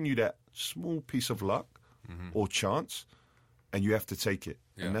have given you that small piece of luck or chance, and you have to take it.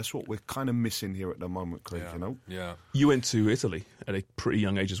 Yeah. And that's what we're kind of missing here at the moment, Craig, you know? Yeah. You went to Italy at a pretty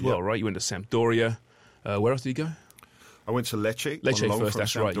young age as well, Yeah. right? You went to Sampdoria. Where else did you go? I went to Lecce. Lecce on loan first, from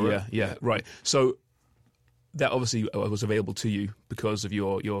that's right. Sampdoria. Yeah, right. So that obviously was available to you because of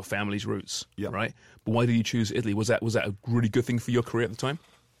your family's roots, Yeah. right? But why did you choose Italy? Was that a really good thing for your career at the time?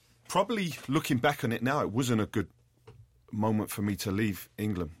 Probably looking back on it now, it wasn't a good moment for me to leave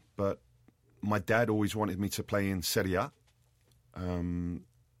England. But my dad always wanted me to play in Serie A.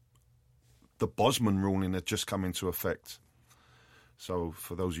 The Bosman ruling had just come into effect. So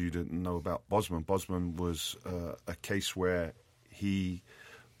for those of you who didn't know about Bosman was a case where he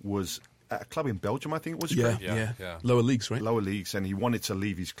was at a club in Belgium, I think it was. Yeah. Yeah. Lower leagues, right? Lower leagues, and he wanted to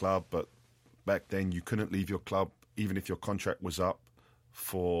leave his club, but back then you couldn't leave your club even if your contract was up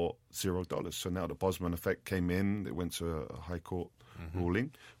for $0. So now the Bosman effect came in. It went to a high court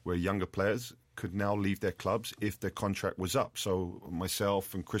ruling where younger players could now leave their clubs if their contract was up. So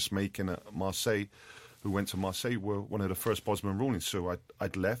myself and Chris Macon at Marseille, who went to Marseille, were one of the first Bosman rulings. So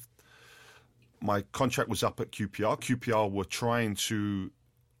I'd left. My contract was up at QPR. QPR were trying to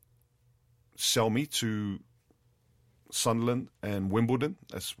sell me to Sunderland and Wimbledon.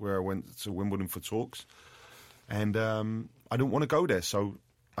 That's where I went to Wimbledon for talks. And I didn't want to go there, so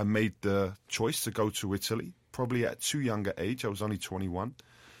I made the choice to go to Italy, probably at too young an age. I was only 21.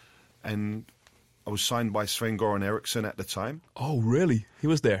 And I was signed by Sven-Goran Eriksson at the time. Oh, really? He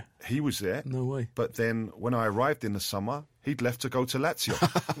was there? He was there. No way. But then when I arrived in the summer, he'd left to go to Lazio.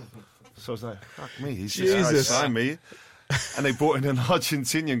 So I was like, fuck me, he's just signed me. And they brought in an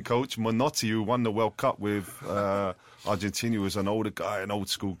Argentinian coach, Menotti, who won the World Cup with Argentina. Who was an older guy, an old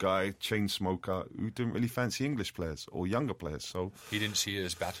school guy, chain smoker, who didn't really fancy English players or younger players. So He didn't see it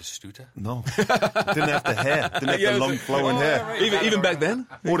as Batistuta? no, didn't have the hair, didn't have the long flowing hair, Even back then?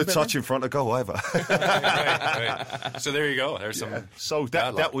 or the touch in front of goal either. right. So there you go. There's some. So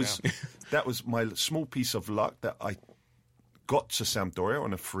bad that luck, was my small piece of luck that I got to Sampdoria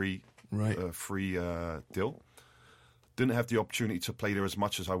on a free deal. Didn't have the opportunity to play there as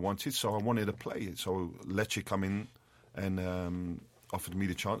much as I wanted, so I wanted to play. So Lecce come in and offered me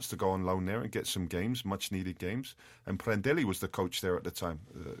the chance to go on loan there and get some games, much-needed games. And Prandelli was the coach there at the time,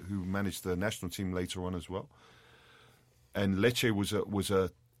 who managed the national team later on as well. And Lecce was a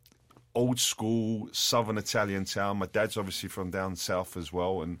old-school southern Italian town. My dad's obviously from down south as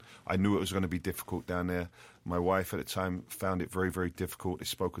well, and I knew it was going to be difficult down there. My wife at the time found it very, very difficult. They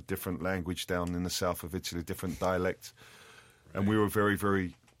spoke a different language down in the south of Italy, different dialect. And we were very,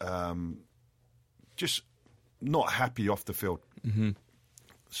 very just not happy off the field. Mm-hmm.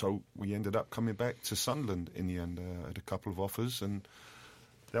 So we ended up coming back to Sunderland in the end, had a couple of offers, and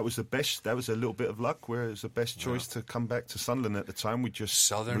that was the best. That was a little bit of luck, where it was the best choice to come back to Sunderland at the time. We just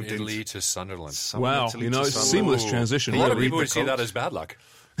Southern moved Italy to Sunderland. Wow, Italy it's to a Sunderland. seamless transition. A lot of really. people would the see that coach. as bad luck.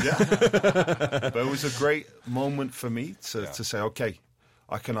 Yeah. But it was a great moment for me to say, okay,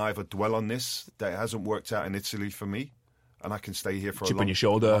 I can either dwell on this, that it hasn't worked out in Italy for me, and I can stay here for Chip a on your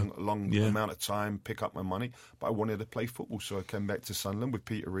shoulder. long Yeah. amount of time, pick up my money. But I wanted to play football, so I came back to Sunderland with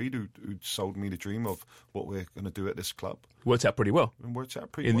Peter Reid, who sold me the dream of what we're going to do at this club. Worked out pretty well And worked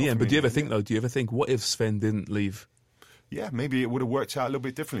out pretty in well the end. for But me do you in ever the think, end. though, do you ever think, what if Sven didn't leave? Yeah, maybe it would have worked out a little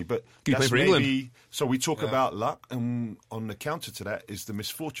bit differently. But Could you that's play for England? maybe. So we talk about luck, and on the counter to that is the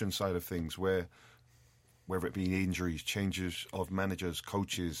misfortune side of things, where whether it be injuries, changes of managers,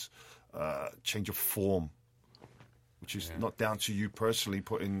 coaches, change of form, which is not down to you personally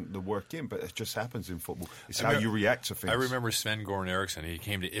putting the work in, but it just happens in football. It's how you react to things. I remember Sven-Goran Eriksson. He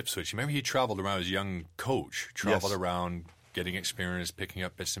came to Ipswich. Remember, he traveled around as a young coach, traveled Yes. around getting experience, picking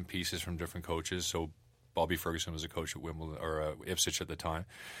up bits and pieces from different coaches. So Bobby Ferguson was a coach at Wimbledon or Ipswich at the time.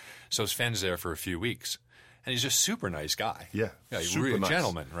 So Sven's there for a few weeks, and he's just a super nice guy. Yeah, he's super really nice.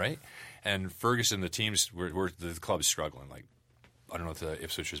 gentleman, right? And Ferguson, the teams were the club's struggling. Like, I don't know if the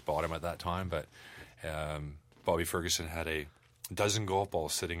Ipswich was bottom at that time, but Bobby Ferguson had a dozen golf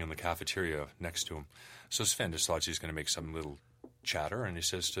balls sitting in the cafeteria next to him. So Sven just thought he's going to make some little chatter, and he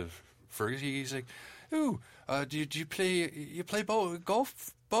says to Ferguson, he's like, "Ooh, do you play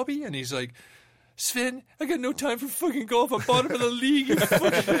golf, Bobby?" And he's like, Sven, I got no time for fucking golf. I'm bottom of the league. You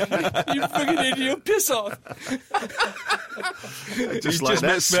fucking idiot. Piss off. Just like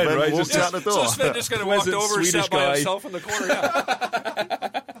that, Sven right? walked out the door. So Sven just kind of walked over and Swedish sat by guy. himself in the corner.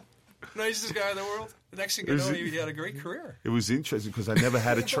 Yeah. Nicest guy in the world. The next thing you know, he had a great career. It was interesting because I never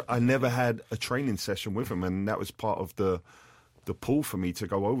had a training session with him, and that was part of the pull for me to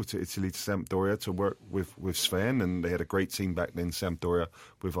go over to Italy, to Sampdoria, to work with Sven, and they had a great team back then, Sampdoria,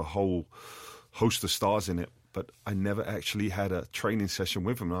 with a whole host of stars in it. But I never actually had a training session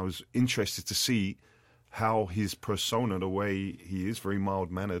with him. And I was interested to see how his persona, the way he is, very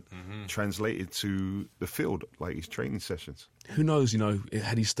mild-mannered, translated to the field, like his training sessions. Who knows,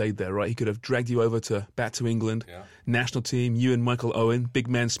 had he stayed there, right? He could have dragged you over back to England, national team, you and Michael Owen, big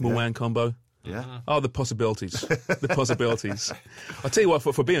man, small man combo. Yeah. Oh, the possibilities. The possibilities. I'll tell you what,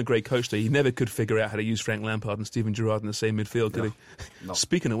 for being a great coach, though, he never could figure out how to use Frank Lampard and Steven Gerrard in the same midfield, could he? No.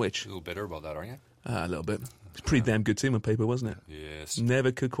 Speaking of which... A little bitter about that, aren't you? A little bit. It's a pretty damn good team on paper, wasn't it? Yes.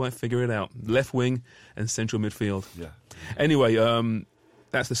 Never could quite figure it out. Left wing and central midfield. Yeah. Anyway,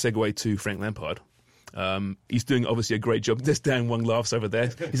 that's the segue to Frank Lampard. He's doing obviously a great job. There's Dan Wong laughs over there.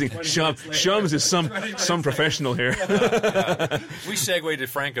 He's thinking, Shams is some professional here. We segued to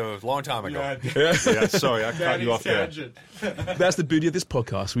Frank a long time ago. Yeah, sorry, I cut you off there. That's the beauty of this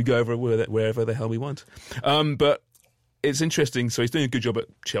podcast. We go over wherever the hell we want. But it's interesting. So he's doing a good job at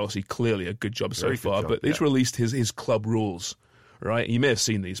Chelsea. Clearly a good job so far. But he's released his club rules. Right? You may have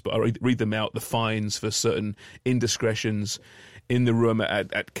seen these, but I'll read them out. The fines for certain indiscretions in the room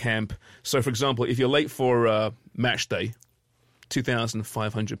at camp. So, for example, if you're late for match day,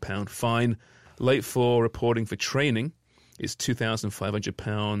 £2,500 fine. Late for reporting for training is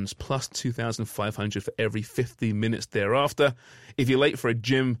 £2,500 plus £2,500 for every 50 minutes thereafter. If you're late for a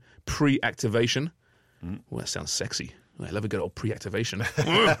gym pre-activation, well, that sounds sexy. I love a good old pre-activation.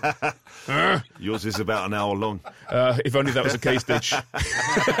 Yours is about an hour long. If only that was the case, Ditch.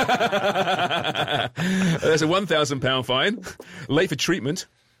 There's a £1,000 fine. Late for treatment,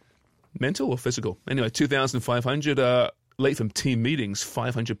 mental or physical? Anyway, £2,500. Late from team meetings,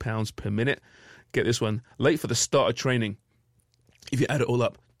 £500 per minute. Get this one. Late for the start of training. If you add it all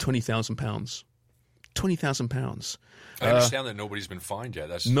up, £20,000. £20,000. I understand that nobody's been fined yet.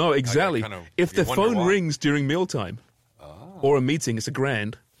 That's No, exactly. If the phone why. rings during mealtime or a meeting, it's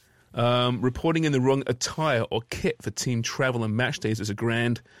 £1,000. Reporting in the wrong attire or kit for team travel and match days is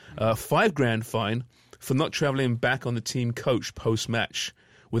 £1,000. £5,000 fine for not travelling back on the team coach post-match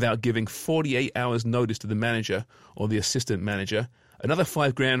without giving 48 hours notice to the manager or the assistant manager. Another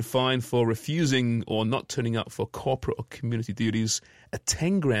 £5,000 fine for refusing or not turning up for corporate or community duties. A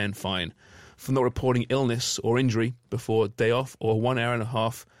 £10,000 fine for not reporting illness or injury before day off or 1 hour and a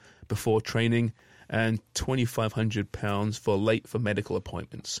half before training. And £2,500 for late for medical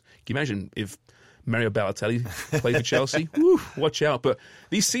appointments. Can you imagine if Mario Balotelli played for Chelsea? Woo, watch out. But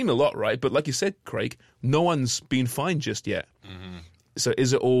these seem a lot, right? But like you said, Craig, no one's been fined just yet. Mm-hmm. So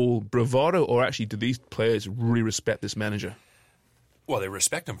is it all bravado, or actually do these players really respect this manager? Well, they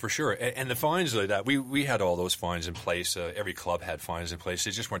respect him for sure. And the fines like that, we had all those fines in place. Every club had fines in place.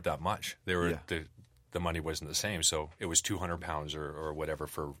 They just weren't that much. They were the money wasn't the same. So it was £200 or whatever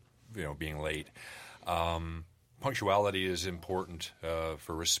for being late. Punctuality is important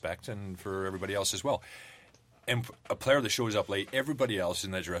for respect and for everybody else as well. And a player that shows up late, everybody else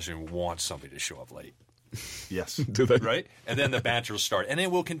in that dressing room wants somebody to show up late. Yes. Do they? Right? And then the banter will start. And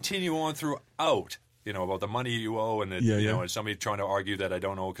it will continue on throughout, about the money you owe and, and somebody trying to argue that I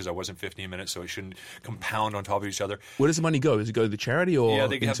don't owe because I wasn't 15 minutes, so it shouldn't compound on top of each other. Where does the money go? Does it go to the charity or they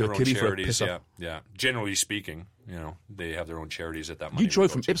have into their a own kitty charities? for a piss-up? Yeah. Generally speaking, they have their own charities at that money. You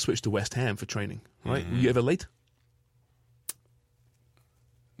drove from Ipswich to West Ham for training, right? Mm-hmm. Were you ever late?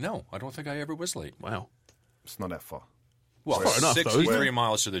 No, I don't think I ever was late. Wow. It's not that far. Well, far enough, though, 63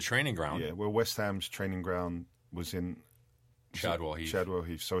 miles to the training ground. Yeah, where West Ham's training ground was in Shadwell Heath. Shadwell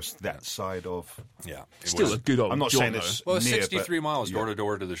Heath. So it's that side of... Yeah. Still a good old I'm not jaunt, saying though. it's Well, it's near, 63 but, miles door to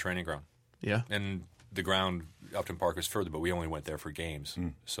door to the training ground. Yeah. And the ground, Upton Park, was further, but we only went there for games.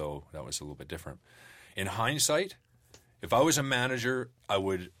 So that was a little bit different. In hindsight, if I was a manager, I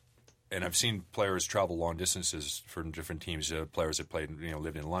would... And I've seen players travel long distances from different teams. Players that played,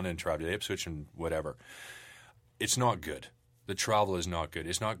 lived in London, traveled to Ipswich and whatever. It's not good. The travel is not good.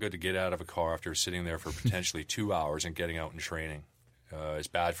 It's not good to get out of a car after sitting there for potentially 2 hours and getting out and training. It's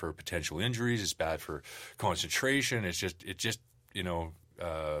bad for potential injuries. It's bad for concentration. It's just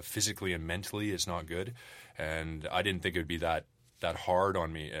physically and mentally, it's not good. And I didn't think it would be that that hard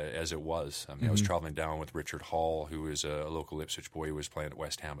on me as it was. I mean, I was traveling down with Richard Hall, who was a local Ipswich boy who was playing at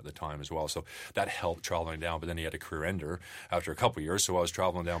West Ham at the time as well. So that helped traveling down. But then he had a career ender after a couple of years, so I was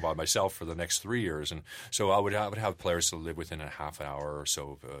traveling down by myself for the next 3 years. And so I would have players to live within a half an hour or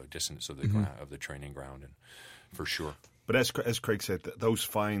so of distance of the training ground, and for sure. But as Craig said, those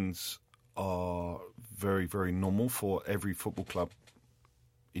fines are very, very normal for every football club,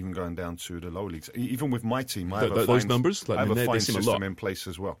 even going down to the lower leagues. Even with my team, I have those numbers? I have a fine system in place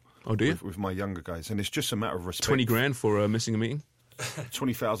as well. Oh, do you? With my younger guys. And it's just a matter of respect. 20 grand for missing a meeting?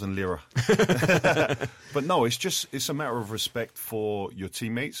 20,000 lira. But no, it's a matter of respect for your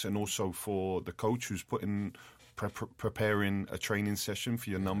teammates and also for the coach who's preparing a training session for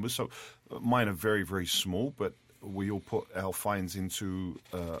your numbers. So mine are very, very small, but we all put our fines into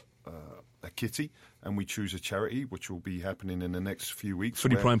a kitty, and we choose a charity, which will be happening in the next few weeks.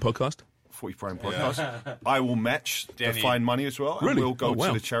 Footy Prime podcast? Footy Prime podcast. Yeah. I will match the fine money as well. Really? And we'll go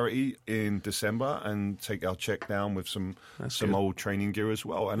to the charity in December and take our check down with some old training gear as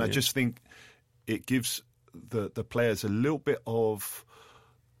well. And I just think it gives the players a little bit of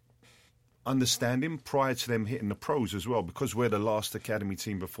understanding prior to them hitting the pros as well, because we're the last academy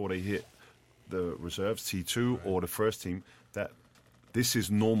team before they hit the reserves, T2 or the first team, that this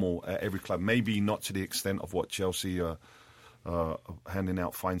is normal at every club. Maybe not to the extent of what Chelsea are handing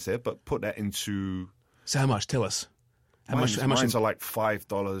out fines there, but put that into... So how much? Tell us. Mines are like $5,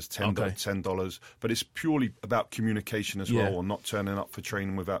 $10, but it's purely about communication as well, or not turning up for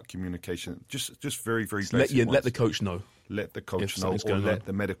training without communication. Just very, very basic. Let the coach know. Let the coach know, or let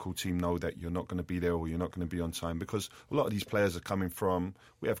the medical team know that you're not going to be there or you're not going to be on time. Because a lot of these players are coming from...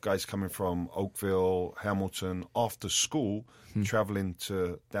 We have guys coming from Oakville, Hamilton, after school, travelling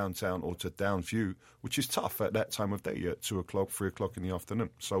to downtown or to Downview, which is tough at that time of day, at 2 o'clock, 3 o'clock in the afternoon.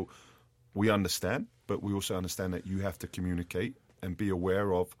 So we understand, but we also understand that you have to communicate and be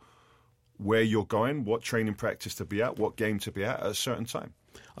aware of where you're going, what training practice to be at, what game to be at a certain time.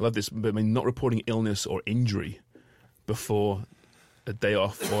 I love this, but I mean, not reporting illness or injury before a day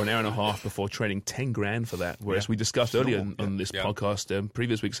off or an hour and a half before training, 10 grand for that. Whereas we discussed earlier on this podcast,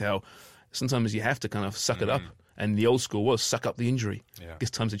 previous weeks, how sometimes you have to kind of suck it up. And the old school was suck up the injury. I guess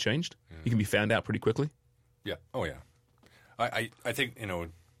times have changed. You can be found out pretty quickly. Yeah. Oh, yeah. I think,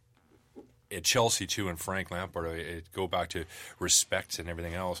 at Chelsea, too, and Frank Lampard, it go back to respect and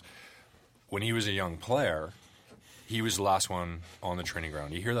everything else. When he was a young player, he was the last one on the training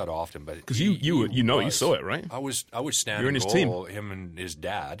ground. You hear that often, but because you saw it, right? I was standing in his goal, team. him and his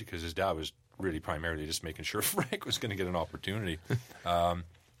dad, because his dad was really primarily just making sure Frank was going to get an opportunity.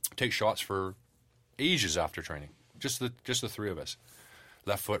 Take shots for ages after training, just the three of us.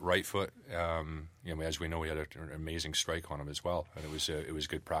 Left foot, right foot. As we know, we had an amazing strike on him as well, and it was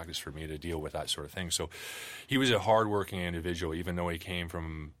good practice for me to deal with that sort of thing. So, he was a hardworking individual, even though he came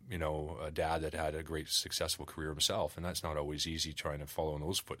from a dad that had a great successful career himself, and that's not always easy trying to follow in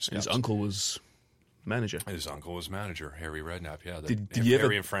those footsteps. His uncle was manager. Harry Redknapp. Yeah, did you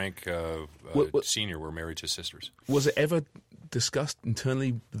Harry and Frank Senior were married to sisters. Was it ever discussed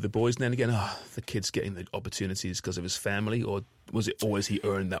internally with the boys now and again? The kid's getting the opportunities because of his family, or was it always he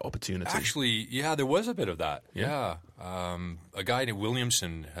earned that opportunity? Actually, yeah, there was a bit of that. Yeah. A guy named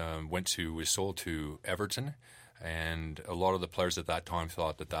Williamson was sold to Everton, and a lot of the players at that time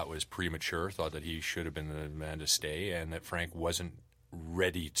thought that was premature, thought that he should have been the man to stay, and that Frank wasn't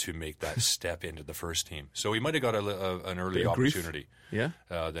ready to make that step into the first team. So he might have got an early opportunity. Yeah.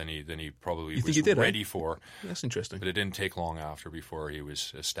 Than he probably was ready for. That's interesting. But it didn't take long after before he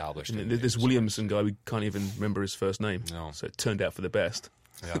was established. And this Williamson guy, we can't even remember his first name. No. So it turned out for the best.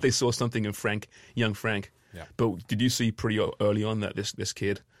 Yeah. They saw something in young Frank. Yeah. But did you see pretty early on that this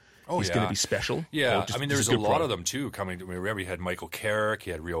kid he's going to be special? Yeah, there's a lot of them too coming. Remember, you had Michael Carrick,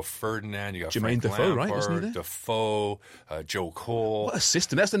 you had Rio Ferdinand, you got Jermaine Frank Defoe, Lampard, right? Isn't he there? Defoe, Joe Cole. What a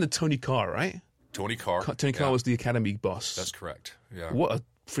system! That's under Tony Carr, right? Tony Carr. Tony Carr was the academy boss. That's correct. Yeah. What a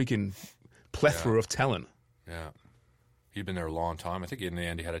freaking plethora of talent. Yeah. He'd been there a long time. I think in the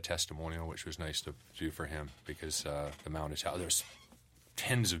end he had a testimonial, which was nice to do for him because the amount of talent. There's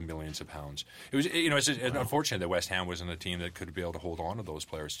tens of millions of pounds. It was, it's unfortunate that West Ham wasn't a team that could be able to hold on to those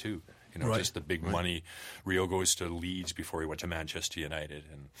players too. Just the big money. Rio goes to Leeds before he went to Manchester United,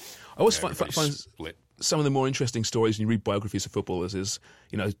 and I always find some of the more interesting stories when you read biographies of footballers is,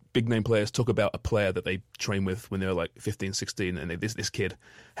 big name players talk about a player that they train with when they were like 15, 16, and this kid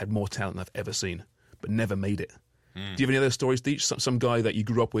had more talent than I've ever seen, but never made it. Do you have any other stories, Deech? Some guy that you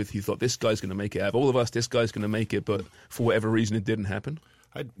grew up with, you thought, this guy's going to make it. Out of all of us, this guy's going to make it, but for whatever reason, it didn't happen?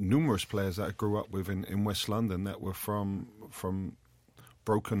 I had numerous players that I grew up with in West London that were from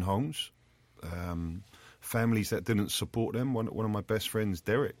broken homes, families that didn't support them. One of my best friends,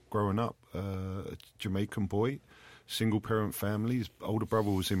 Derek, growing up, a Jamaican boy, single-parent family. His older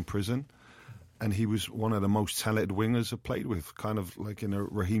brother was in prison, and he was one of the most talented wingers I've played with, kind of like in a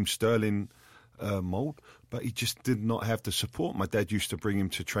Raheem Sterling mold, but he just did not have the support. My dad used to bring him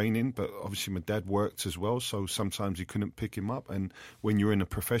to training, but obviously my dad worked as well, so sometimes he couldn't pick him up. And when you're in a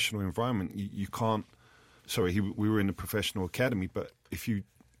professional environment, you can't... Sorry, we were in a professional academy, but if you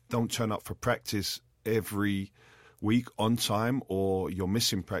don't turn up for practice every week on time, or you're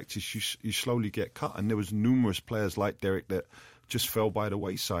missing practice, you slowly get cut. And there was numerous players like Derek that just fell by the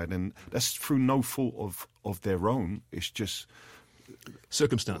wayside, and that's through no fault of their own. It's just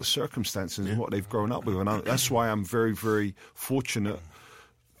circumstances and what they've grown up with. And that's why I'm very, very fortunate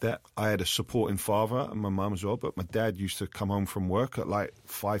that I had a supporting father and my mum as well. But my dad used to come home from work at like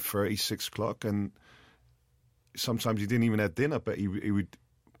 5:30, 6 o'clock, and sometimes he didn't even have dinner, but he would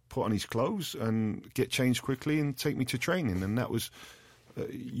put on his clothes and get changed quickly and take me to training. And that was,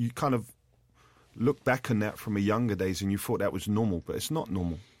 you kind of look back on that from a younger days and you thought that was normal, but it's not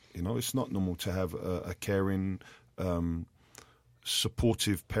normal. You know, it's not normal to have a caring,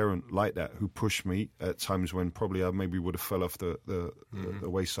 supportive parent like that who pushed me at times when probably I maybe would have fell off the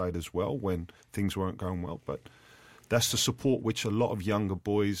wayside as well when things weren't going well. But that's the support which a lot of younger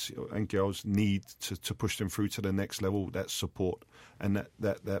boys and girls need to push them through to the next level, that support and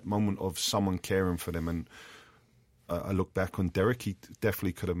that moment of someone caring for them. And I look back on Derek, he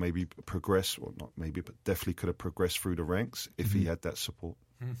definitely could have maybe progressed, well, not maybe, but definitely could have progressed through the ranks if he had that support.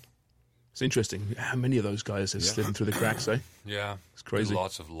 It's interesting how many of those guys have slid through the cracks, eh? Yeah. It's crazy.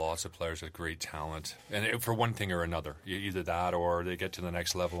 Lots of players with great talent. And for one thing or another, either that or they get to the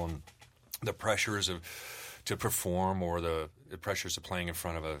next level and the pressures to perform or the pressures of playing in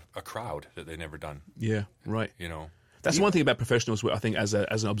front of a crowd that they've never done. Yeah, right. You know. That's one thing about professionals where I think as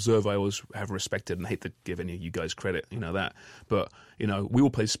an observer I always have respected, and I hate to give any of you guys credit, you know, that. But, you know, we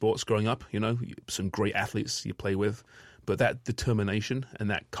all played sports growing up, you know, some great athletes you play with. But that determination and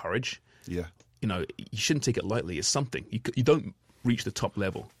that courage, you know, you shouldn't take it lightly. It's something. You don't reach the top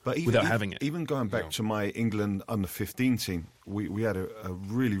level without having it. Even going back to my England under-15 team, we had a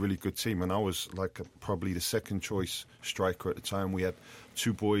really, really good team, and I was like probably the second choice striker at the time. We had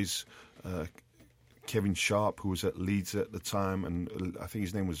two boys, Kevin Sharp, who was at Leeds at the time, and I think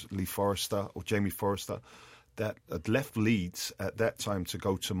his name was Lee Forrester or Jamie Forrester, that had left Leeds at that time to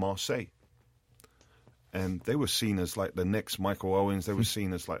go to Marseille. And they were seen as like the next Michael Owens. They were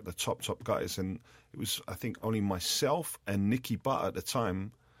seen as like the top guys. And it was, I think, only myself and Nicky Butt at the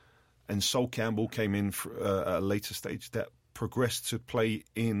time, and Sol Campbell came in at a later stage that progressed to play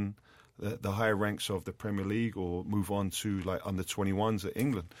in the higher ranks of the Premier League or move on to like under 21s at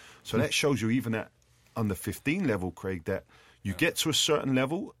England. So that shows you even at under 15 level, Craig, that you get to a certain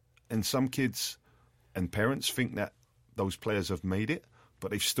level and some kids and parents think that those players have made it,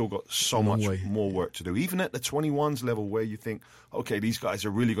 but they've still got so much more work to do. Even at the 21s level where you think, okay, these guys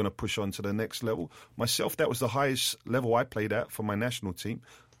are really going to push on to the next level. Myself, that was the highest level I played at for my national team.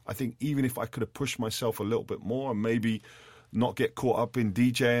 I think even if I could have pushed myself a little bit more and maybe not get caught up in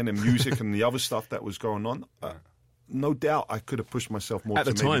DJing and music and the other stuff that was going on, no doubt I could have pushed myself more at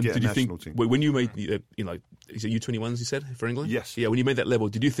the to time. maybe get Did a you national think team. when you made, you know, is it U21s you said for England? Yes. Yeah. When you made that level,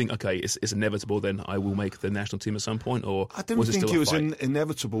 did you think, okay, it's inevitable? Then I will make the national team at some point, or I didn't think it was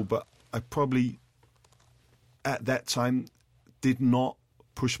inevitable, but I probably at that time did not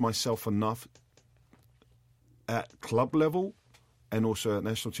push myself enough at club level and also at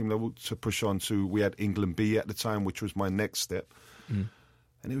national team level to push on to. We had England B at the time, which was my next step.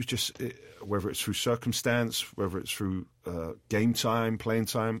 And it was just, whether it's through circumstance, whether it's through game time, playing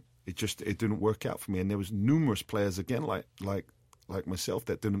time, it didn't work out for me. And there was numerous players, again, like myself,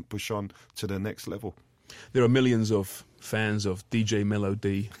 that didn't push on to the next level. There are millions of fans of DJ Mello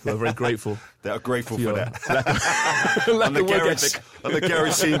D who are very grateful. They are grateful for that. On the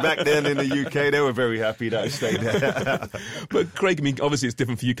garage scene back then in the UK, they were very happy that I stayed there. But Craig, I mean, obviously it's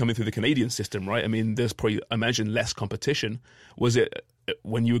different for you coming through the Canadian system, right? I mean, there's probably, I imagine, less competition. Was it,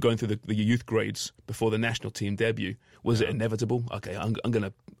 when you were going through the youth grades before the national team debut, was it inevitable? Okay, I'm going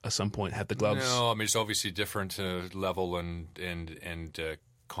to, at some point, have the gloves. No, I mean, it's obviously different level and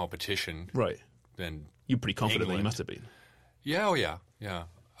competition. Right. Than you're pretty confident England. that you must have been. Yeah.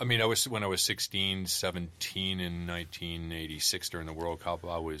 I mean, when I was 16, 17 in 1986 during the World Cup,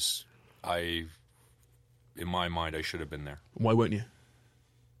 in my mind, I should have been there. Why weren't you?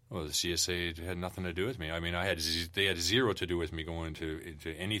 Well, the CSA had nothing to do with me. I mean, they had zero to do with me going into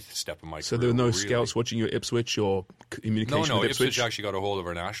any step of my career. So there were no scouts watching you at Ipswich or communication with Ipswich? Ipswich actually got a hold of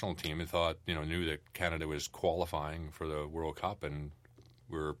our national team and thought, knew that Canada was qualifying for the World Cup, and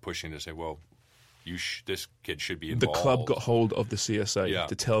we were pushing to say, well, this kid should be The involved. club got hold of the CSA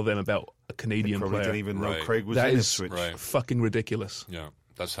to tell them about a Canadian Probably player. didn't even know Right. Craig was That in is Ipswich. Right. fucking ridiculous. Yeah,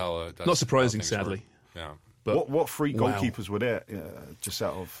 that's how. That's Not surprising, how things sadly. work. Yeah. But What three wow. goalkeepers were there? Just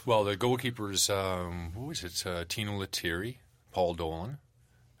out of Well, the goalkeepers, what was it? Tino Lettieri, Paul Dolan,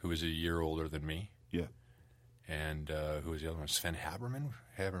 who was a year older than me, yeah. and who was the other one? Sven Haberman.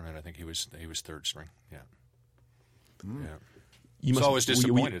 Haberman, I think he was third string. Yeah. Yeah. You So I was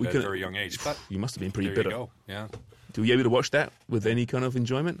disappointed at a couldn't- very young age, but You must have been pretty there bitter. you go. Yeah. Were you able to watch that with any kind of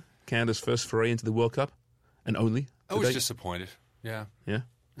enjoyment? Canada's first foray into the World Cup, and only. I was today? disappointed. Yeah. Yeah.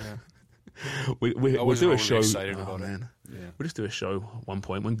 Yeah. We'll wasn't do a overly show. excited Oh, about it. man. Yeah. We'll just do a show at one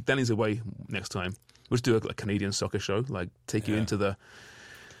point when Danny's away next time. We'll just do a Canadian soccer show, like take you into the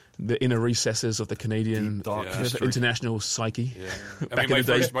inner recesses of the Canadian Deep, dark history. international psyche. Yeah. Back in the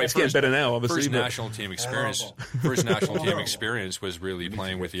day, it's getting better now, obviously. First but- national team experience. First national team experience was really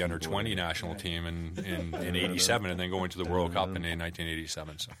playing with the under-20 national team in '87, and then going to the World Cup in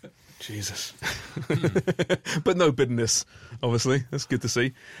 1987. So. Jesus. But no bitterness, obviously. That's good to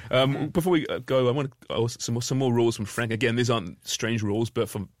see. Before we go, I want to some more rules from Frank. Again, these aren't strange rules, but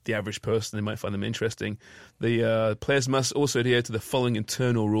for the average person, they might find them interesting. The players must also adhere to the following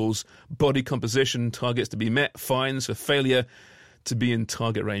internal rules: body composition, targets to be met, fines for failure to be in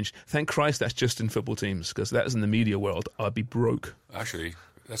target range. Thank Christ that's just in football teams, because that's in the media world. I'd be broke. Actually,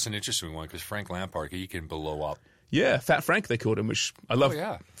 that's an interesting one because Frank Lampard, he can blow up. Yeah, Fat Frank, they called him, which I love. Oh,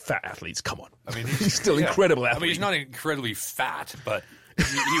 yeah. Fat athletes, come on. I mean, he's still incredible athlete. I mean, he's not incredibly fat, but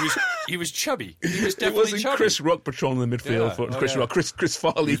he was chubby. He was It definitely wasn't chubby. Chris Rock patrolling the midfield Yeah. for Oh, Chris yeah. Rock, Chris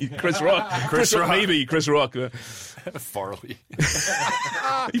Farley, Chris Rock, Chris Rock, maybe Chris Rock. Farley.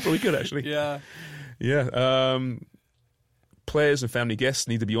 He probably could actually. Yeah. Yeah. Players and family guests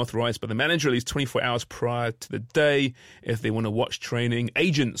need to be authorised by the manager at least 24 hours prior to the day if they want to watch training.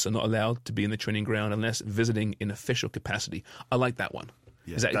 Agents are not allowed to be in the training ground unless visiting in official capacity. I like that one.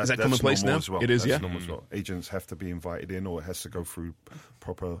 Yeah, is that that's commonplace normal now? as well. It is, That's yeah. normal as well. Agents have to be invited in, or it has to go through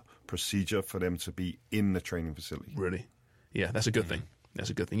proper procedure for them to be in the training facility. Really? Yeah, that's a good thing. That's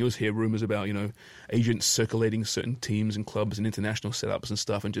a good thing. You always hear rumours about, agents circulating certain teams and clubs and international setups and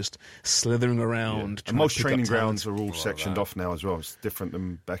stuff and just slithering around. And most trying to pick training up talent. grounds are all sectioned off now as well. It's different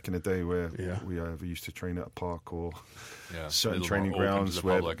than back in the day where we either used to train at a park or certain a little training more open to grounds the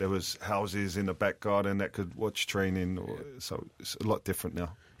where public. there was houses in the back garden that could watch training. So it's a lot different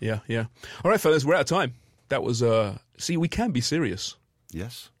now. Yeah, yeah. All right, fellas, we're out of time. That was, see, we can be serious.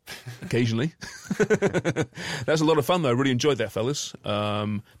 Yes. Occasionally. That's a lot of fun, though. I really enjoyed that, fellas.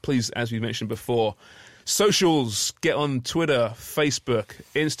 Please, as we mentioned before, socials, get on Twitter, Facebook,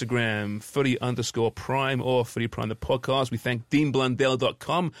 Instagram, footy_prime or Footy Prime the podcast. We thank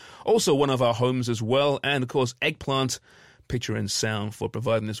DeanBlundell.com, also one of our homes as well, and, of course, Eggplant, Picture and Sound, for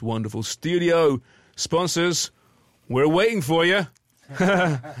providing this wonderful studio. Sponsors, we're waiting for you. All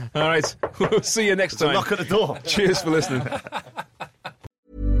right, we'll see you next time. Knock at the door. Cheers for listening.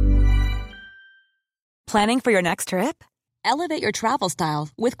 Planning for your next trip? Elevate your travel style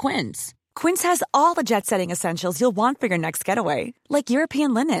with Quince. Quince has all the jet-setting essentials you'll want for your next getaway, like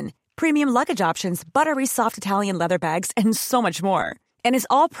European linen, premium luggage options, buttery soft Italian leather bags, and so much more. And is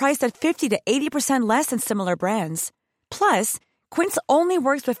all priced at 50 to 80% less than similar brands. Plus, Quince only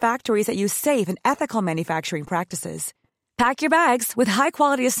works with factories that use safe and ethical manufacturing practices. Pack your bags with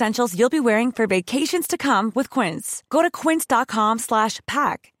high-quality essentials you'll be wearing for vacations to come with Quince. Go to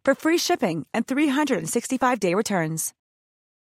quince.com/pack for free shipping and 365-day returns.